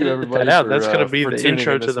 Thank you, everybody. That's going to be the tuning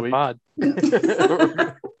intro in to this the week. pod.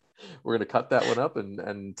 We're going to cut that one up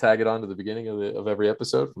and tag it on to the beginning of every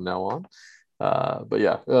episode from now on. But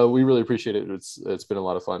yeah, we really appreciate it. It's been a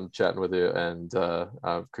lot of fun chatting with you, and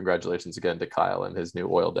congratulations again to Kyle and his new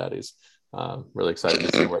oil daddies. Really excited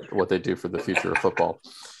to see what they do for the future of football.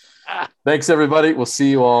 Thanks, everybody. We'll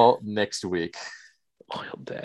see you all next week. Oil daddy.